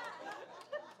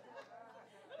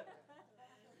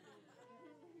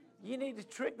 You need to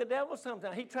trick the devil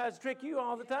sometimes. He tries to trick you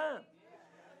all the time.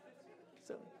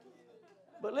 So,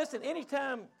 but listen,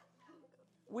 anytime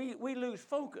we lose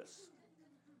focus,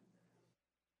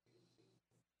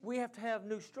 we have to have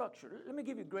new structure. Let me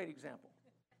give you a great example.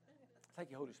 Thank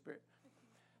you, Holy Spirit.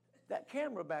 That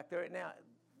camera back there, now,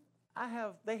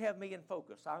 they have me in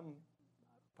focus. I'm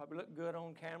probably look good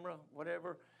on camera,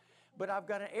 whatever. But I've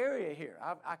got an area here.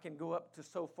 I can go up to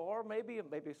so far, maybe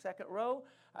a second row.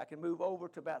 I can move over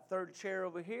to about third chair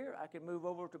over here. I can move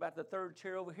over to about the third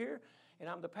chair over here. And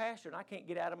I'm the pastor, and I can't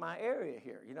get out of my area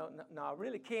here. You know, no, I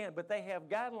really can, but they have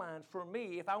guidelines for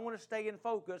me. If I want to stay in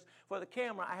focus for the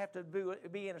camera, I have to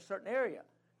be in a certain area.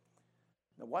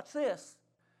 Now, watch this,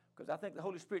 because I think the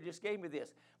Holy Spirit just gave me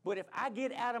this. But if I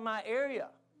get out of my area,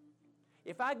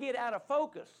 if I get out of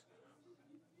focus,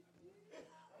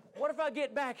 what if I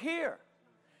get back here?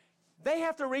 They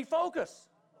have to refocus.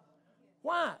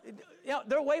 Why? You know,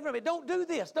 they're waving at me. Don't do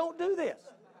this. Don't do this.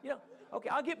 You know, okay,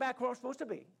 I'll get back where I'm supposed to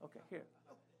be. Okay, here.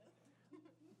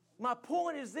 My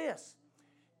point is this.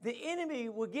 The enemy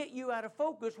will get you out of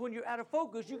focus. When you're out of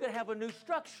focus, you're going to have a new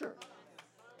structure.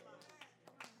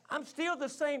 I'm still the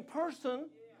same person.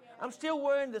 I'm still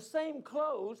wearing the same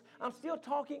clothes. I'm still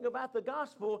talking about the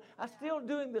gospel. I'm still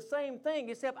doing the same thing,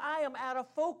 except I am out of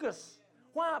focus.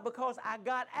 Why? Because I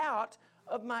got out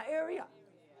of my area.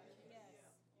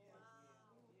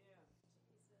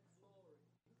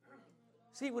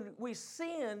 See, when we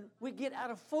sin, we get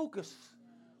out of focus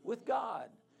with God.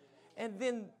 And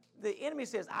then the enemy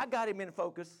says, I got him in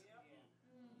focus.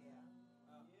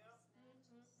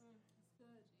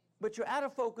 But you're out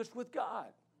of focus with God.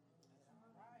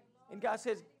 And God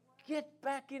says, get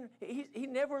back in. He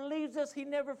never leaves us. He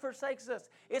never forsakes us.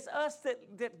 It's us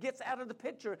that gets out of the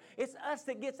picture. It's us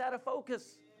that gets out of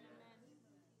focus.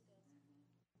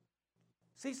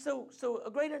 See, so a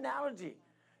great analogy.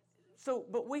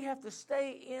 But we have to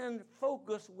stay in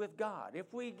focus with God.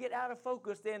 If we get out of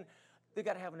focus, then they've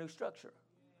got to have a new structure.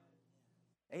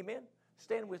 Amen?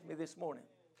 Stand with me this morning.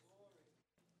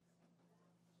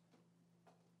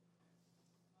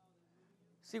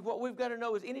 See, what we've got to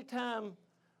know is anytime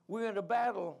we're in a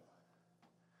battle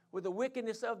with the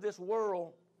wickedness of this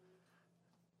world,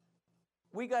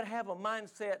 we got to have a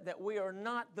mindset that we are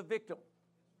not the victim.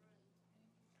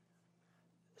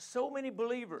 So many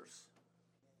believers,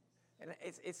 and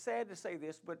it's sad to say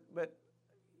this, but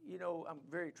you know, I'm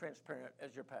very transparent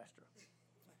as your pastor.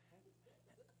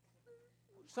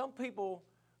 Some people,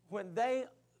 when they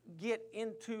get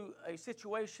into a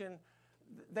situation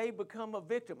they become a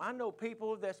victim. I know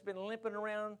people that's been limping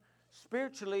around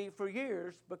spiritually for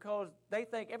years because they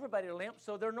think everybody limps,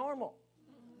 so they're normal.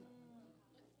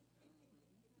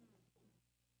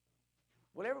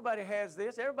 Well, everybody has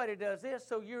this, everybody does this,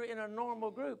 so you're in a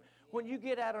normal group. When you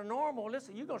get out of normal,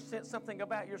 listen, you're going to sense something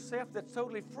about yourself that's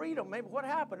totally freedom. Maybe what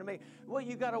happened to me? Well,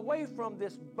 you got away from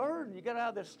this burden. You got out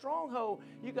of this stronghold.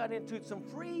 You got into some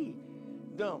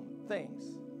freedom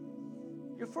things.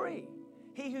 You're free.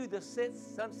 He who the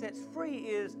sun sets free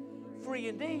is free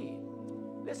indeed.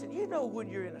 Listen, you know when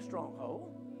you're in a stronghold.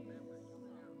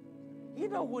 You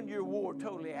know when you're wore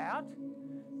totally out.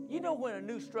 You know when a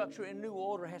new structure and new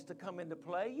order has to come into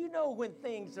play. You know when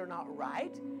things are not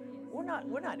right. We're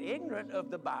not ignorant of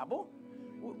the Bible,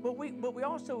 but we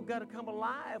also got to come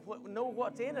alive, know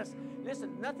what's in us.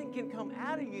 Listen, nothing can come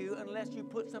out of you unless you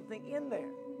put something in there.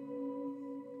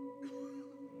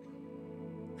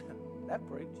 That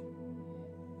preach.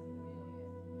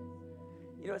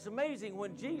 You know, it's amazing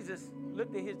when Jesus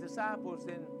looked at his disciples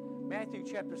in Matthew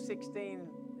chapter 16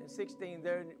 and 16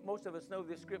 there, and most of us know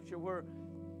this scripture where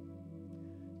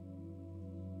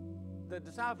the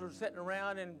disciples were sitting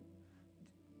around and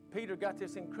Peter got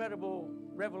this incredible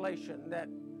revelation that,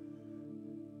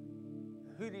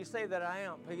 who do you say that I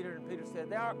am, Peter? And Peter said,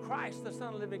 thou art Christ, the Son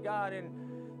of the living God. And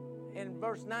in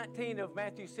verse 19 of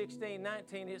Matthew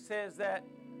 16:19, it says that,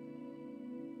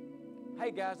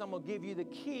 hey guys, I'm going to give you the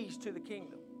keys to the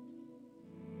kingdom.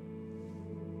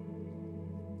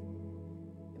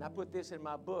 And I put this in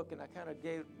my book, and I kind of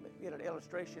gave an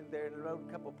illustration there and wrote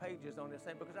a couple of pages on this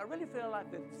thing because I really feel like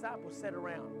the disciples sat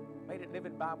around, made it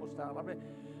living Bible style. I mean,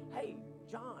 hey,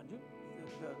 John,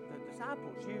 the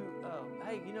disciples,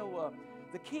 hey, you know,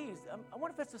 the keys. I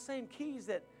wonder if that's the same keys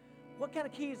that, what kind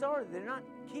of keys are they? They're not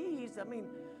keys. I mean,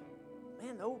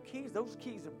 man, the old keys, those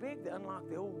keys are big. They unlock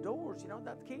the old doors, you know,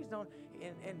 not the keys don't.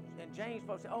 And James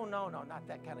folks say, oh, no, not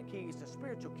that kind of key. It's a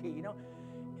spiritual key, you know.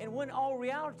 And when all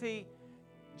reality,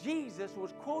 Jesus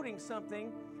was quoting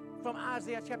something from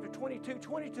Isaiah chapter 22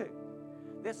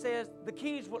 that says the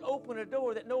keys will open a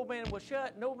door that no man will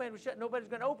shut, nobody's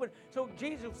going to open. So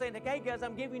Jesus was saying, hey guys,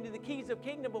 I'm giving you the keys of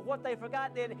kingdom, but what they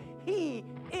forgot that he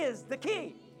is the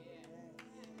key.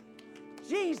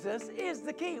 Jesus is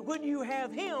the key. When you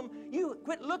have him, you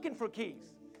quit looking for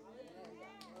keys.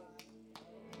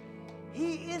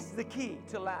 He is the key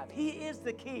to life. He is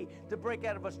the key to break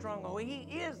out of a stronghold. He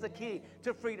is the key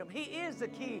to freedom. He is the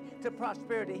key to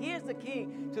prosperity. He is the key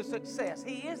to success.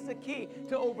 He is the key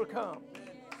to overcome.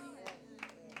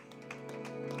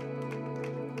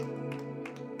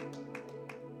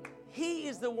 He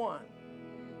is the one.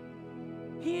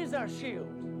 He is our shield.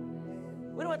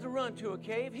 We don't have to run to a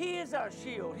cave. He is our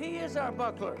shield. He is our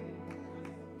buckler.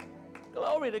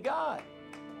 Glory to God.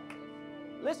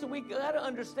 Listen, we got to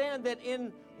understand that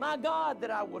in my God that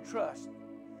I will trust.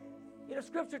 You know,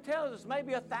 Scripture tells us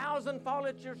maybe 1,000 fall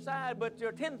at your side, but there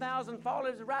are 10,000 fall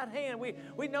at his right hand.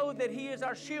 We know that he is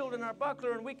our shield and our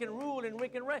buckler, and we can rule and we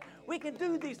can reign. We can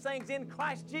do these things in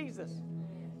Christ Jesus.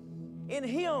 In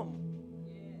him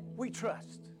we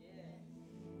trust.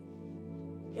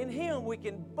 In him we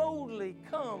can boldly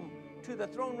come to the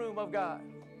throne room of God.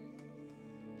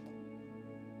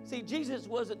 See, Jesus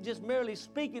wasn't just merely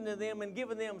speaking to them and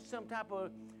giving them some type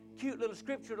of cute little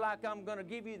scripture like, I'm going to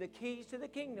give you the keys to the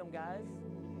kingdom, guys.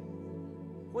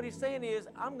 What he's saying is,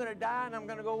 I'm going to die and I'm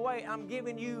going to go away. I'm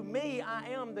giving you me. I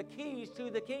am the keys to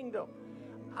the kingdom.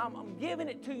 I'm giving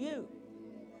it to you.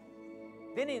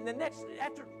 Then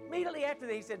immediately after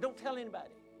that, he said, don't tell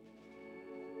anybody.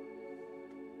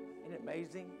 Isn't it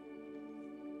amazing?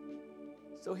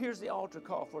 So here's the altar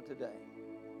call for today.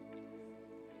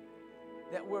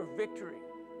 That we're victory.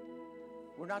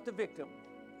 We're not the victim.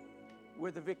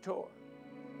 We're the victor.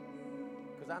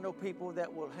 Because I know people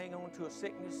that will hang on to a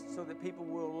sickness so that people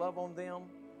will love on them,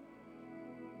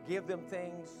 give them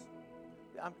things.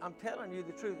 I'm telling you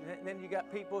the truth. And then you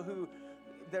got people who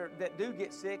that do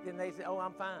get sick and they say, oh,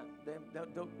 I'm fine.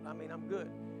 I'm good.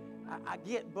 I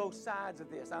get both sides of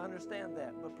this. I understand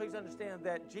that. But please understand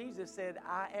that Jesus said,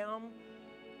 I am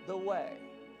the way,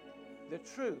 the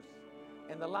truth,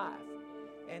 and the life.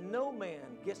 And no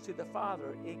man gets to the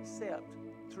Father except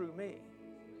through me.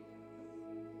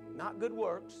 Not good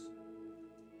works.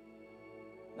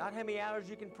 Not how many hours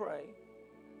you can pray.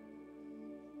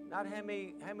 Not how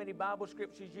many Bible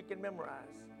scriptures you can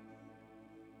memorize.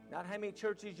 Not how many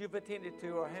churches you've attended to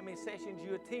or how many sessions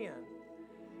you attend.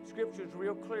 Scripture is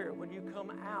real clear. When you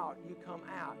come out, you come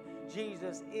out.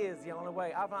 Jesus is the only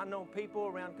way. I've known people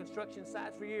around construction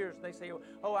sites for years, and they say,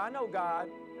 oh, I know God.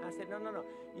 And I said, no.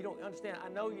 You don't understand. I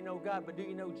know you know God, but do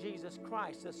you know Jesus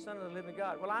Christ, the Son of the living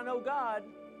God? Well, I know God.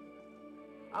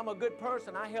 I'm a good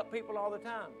person. I help people all the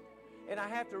time. And I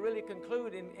have to really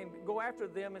conclude and go after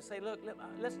them and say, look,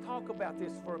 let's talk about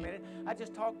this for a minute. I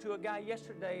just talked to a guy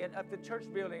yesterday at the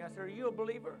church building. I said, are you a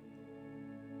believer?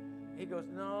 He goes,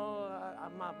 no,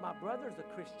 my brother's a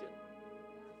Christian.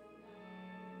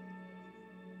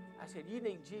 I said, you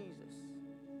need Jesus.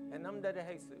 En nombre de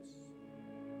Jesus.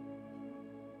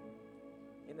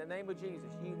 In the name of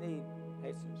Jesus, you need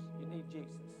Jesus. You need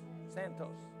Jesus.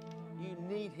 Santos, you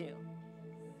need him.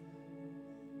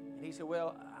 And he said,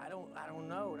 well, I don't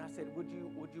know. And I said, would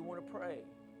you want to pray?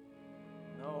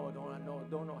 No,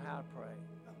 don't know how to pray.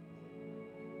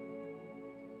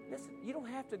 Listen, you don't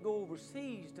have to go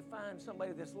overseas to find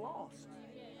somebody that's lost.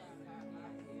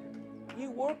 You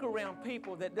work around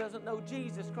people that doesn't know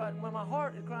Jesus Christ. Well, my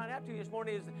heart is crying out to you this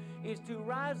morning is to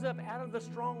rise up out of the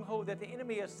stronghold that the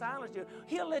enemy has silenced you.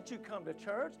 He'll let you come to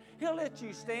church. He'll let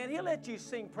you stand. He'll let you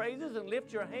sing praises and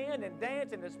lift your hand and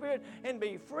dance in the Spirit and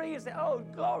be free and say, oh,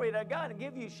 glory to God, and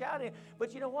give you shouting.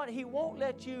 But you know what? He won't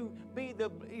let you be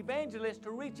the evangelist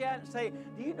to reach out and say,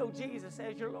 do you know Jesus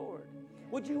as your Lord?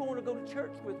 Would you want to go to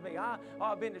church with me?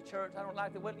 I've been to church. I don't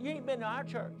like it. Well, you ain't been to our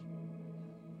church.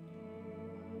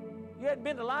 You hadn't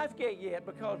been to Lifegate yet,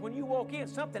 because when you walk in,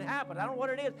 something happened. I don't know what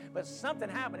it is, but something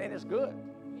happened, and it's good.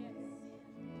 Yes.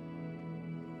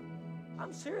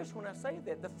 I'm serious when I say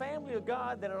that. The family of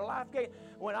God that are Lifegate,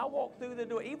 when I walk through the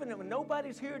door, even if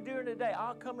nobody's here during the day,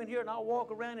 I'll come in here and I'll walk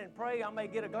around and pray. I may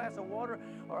get a glass of water,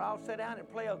 or I'll sit down and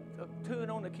play a tune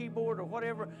on the keyboard or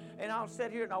whatever, and I'll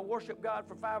sit here and I'll worship God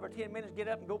for 5 or 10 minutes, get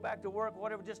up and go back to work,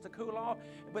 whatever, just to cool off.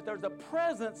 But there's a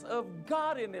presence of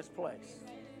God in this place.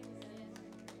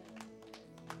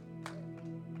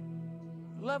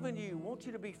 Loving you, want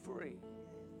you to be free.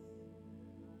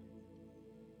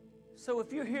 So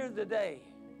if you're here today,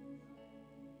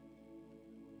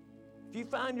 if you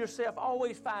find yourself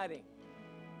always fighting,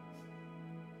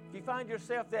 if you find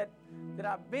yourself that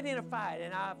I've been in a fight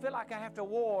and I feel like I have to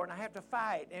war and I have to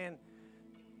fight, and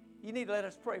you need to let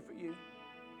us pray for you.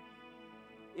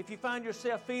 If you find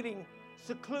yourself feeling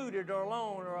secluded or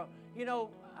alone, or, you know,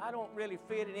 I don't really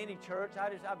fit in any church.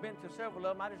 I've been to several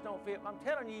of them. I just don't fit. I'm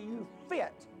telling you, you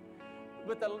fit.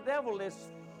 But the devil is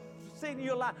seeing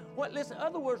your life. What? Listen, in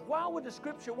other words, why would the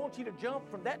Scripture want you to jump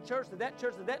from that church to that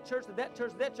church to that church to that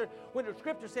church to that church when the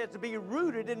Scripture says to be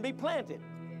rooted and be planted?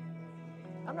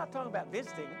 I'm not talking about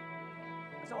visiting.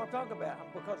 That's not what I'm talking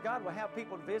about. Because God will have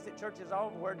people to visit churches all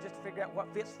over the world just to figure out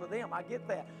what fits for them. I get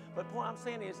that. But the point I'm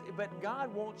saying is, but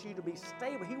God wants you to be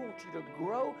stable. He wants you to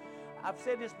grow. I've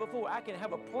said this before. I can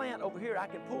have a plant over here. I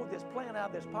can pull this plant out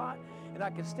of this pot, and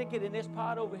I can stick it in this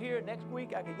pot over here. Next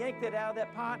week, I can yank that out of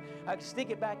that pot. I can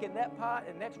stick it back in that pot,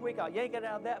 and next week, I'll yank it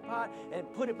out of that pot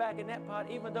and put it back in that pot.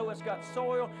 Even though it's got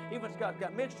soil, even if it's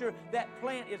got mixture, that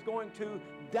plant is going to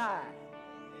die.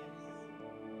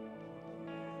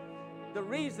 The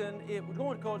reason it was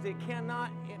going, because it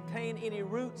cannot obtain any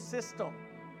root system.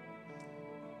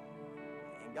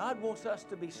 And God wants us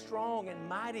to be strong and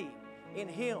mighty in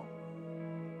Him.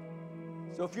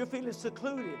 So if you're feeling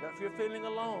secluded, or if you're feeling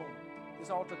alone, this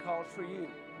altar calls for you.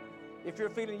 If you're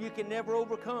feeling you can never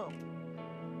overcome,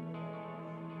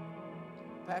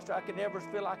 Pastor, I can never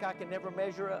feel like I can never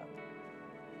measure up,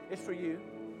 it's for you.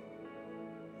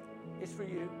 It's for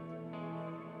you.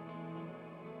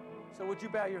 So would you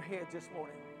bow your heads this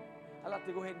morning? I'd like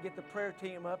to go ahead and get the prayer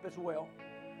team up as well.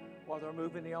 While they're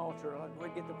moving the altar, I'd like to go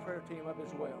ahead and get the prayer team up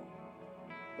as well.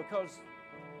 Because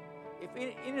if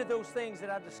any of those things that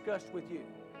I discussed with you,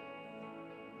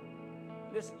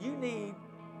 listen, you need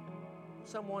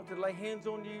someone to lay hands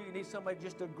on you. You need somebody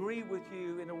just to agree with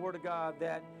you in the Word of God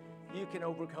that you can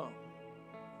overcome.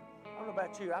 I don't know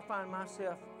about you. I find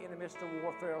myself in the midst of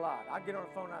warfare a lot. I get on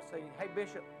the phone and I say, hey,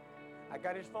 Bishop, I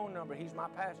got his phone number. He's my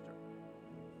pastor.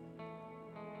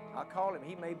 I'll call him.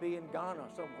 He may be in Ghana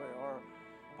somewhere, or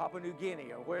Papua New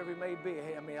Guinea, or wherever he may be.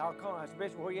 Hey, I'll call him. I said,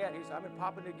 Bishop, where you at? He said, I'm in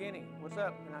Papua New Guinea. What's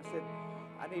up? And I said,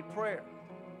 I need prayer.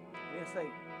 And he'll say,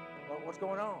 well, what's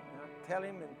going on? And I tell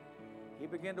him, and he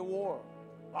began to war.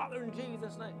 Father, in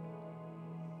Jesus' name.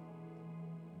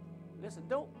 Listen,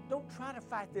 don't try to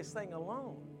fight this thing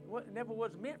alone. It never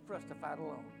was meant for us to fight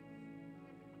alone.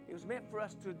 It was meant for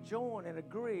us to join and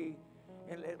agree.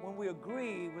 And when we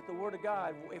agree with the Word of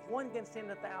God, if one can send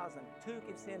 1,000, two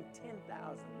can send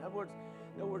 10,000. In other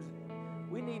words,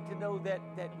 we need to know that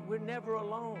we're never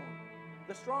alone.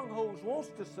 The strongholds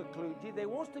wants to seclude you. They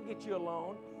wants to get you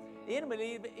alone. The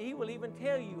enemy, he will even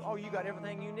tell you, oh, you got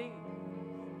everything you need.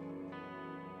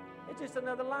 It's just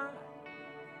another lie.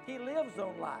 He lives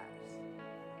on lies.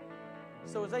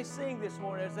 So as they sing this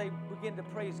morning, as they begin to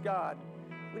praise God,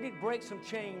 we need to break some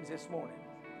chains this morning.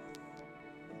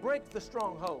 Break the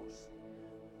strongholds.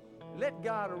 Let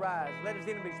God arise. Let his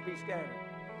enemies be scattered.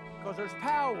 Because there's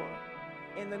power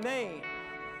in the name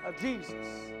of Jesus.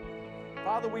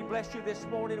 Father, we bless you this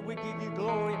morning. We give you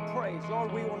glory and praise.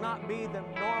 Lord, we will not be the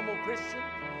normal Christian.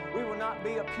 We will not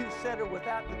be a pew setter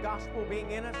without the gospel being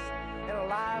in us and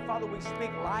alive. Father, we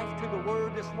speak life to the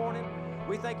word this morning.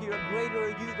 We thank you, greater are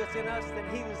you that's in us than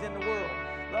he that's in the world.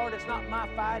 Lord, it's not my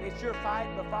fight, it's your fight.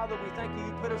 But Father, we thank you,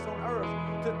 you put us on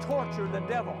earth to torture the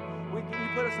devil. You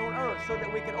put us on earth so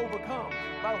that we can overcome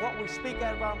by what we speak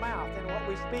out of our mouth and what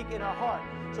we speak in our heart.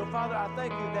 So Father, I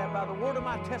thank you that by the word of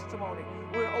my testimony,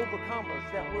 we're overcomers,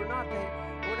 that we're not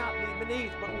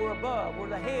beneath, but we're above. We're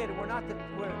the head, and we're not the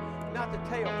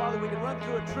tail. Father, we can run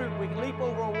through a troop. We can leap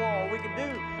over a wall. We can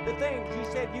do the things you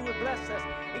said you would bless us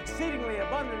exceedingly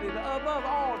abundantly, above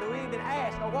all that we even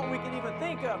ask or what we can even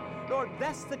think of. Lord,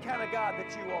 that's the kind of God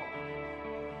that you are.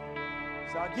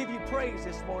 So I give you praise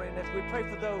this morning as we pray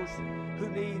for those who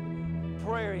need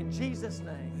prayer in Jesus'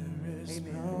 name.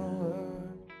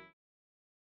 Amen.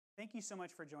 Thank you so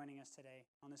much for joining us today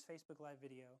on this Facebook Live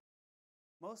video.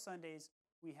 Most Sundays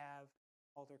we have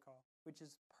altar call, which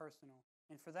is personal.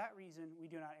 And for that reason, we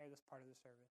do not air this part of the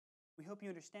service. We hope you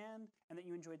understand and that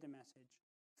you enjoyed the message.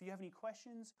 If you have any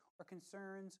questions or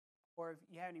concerns, or if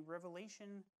you have any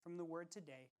revelation from the Word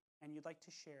today and you'd like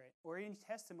to share it, or any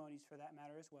testimonies for that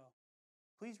matter as well,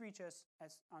 please reach us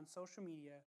on social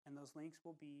media, and those links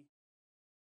will be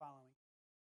following.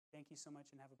 Thank you so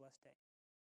much and have a blessed day.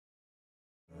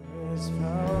 There is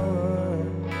power.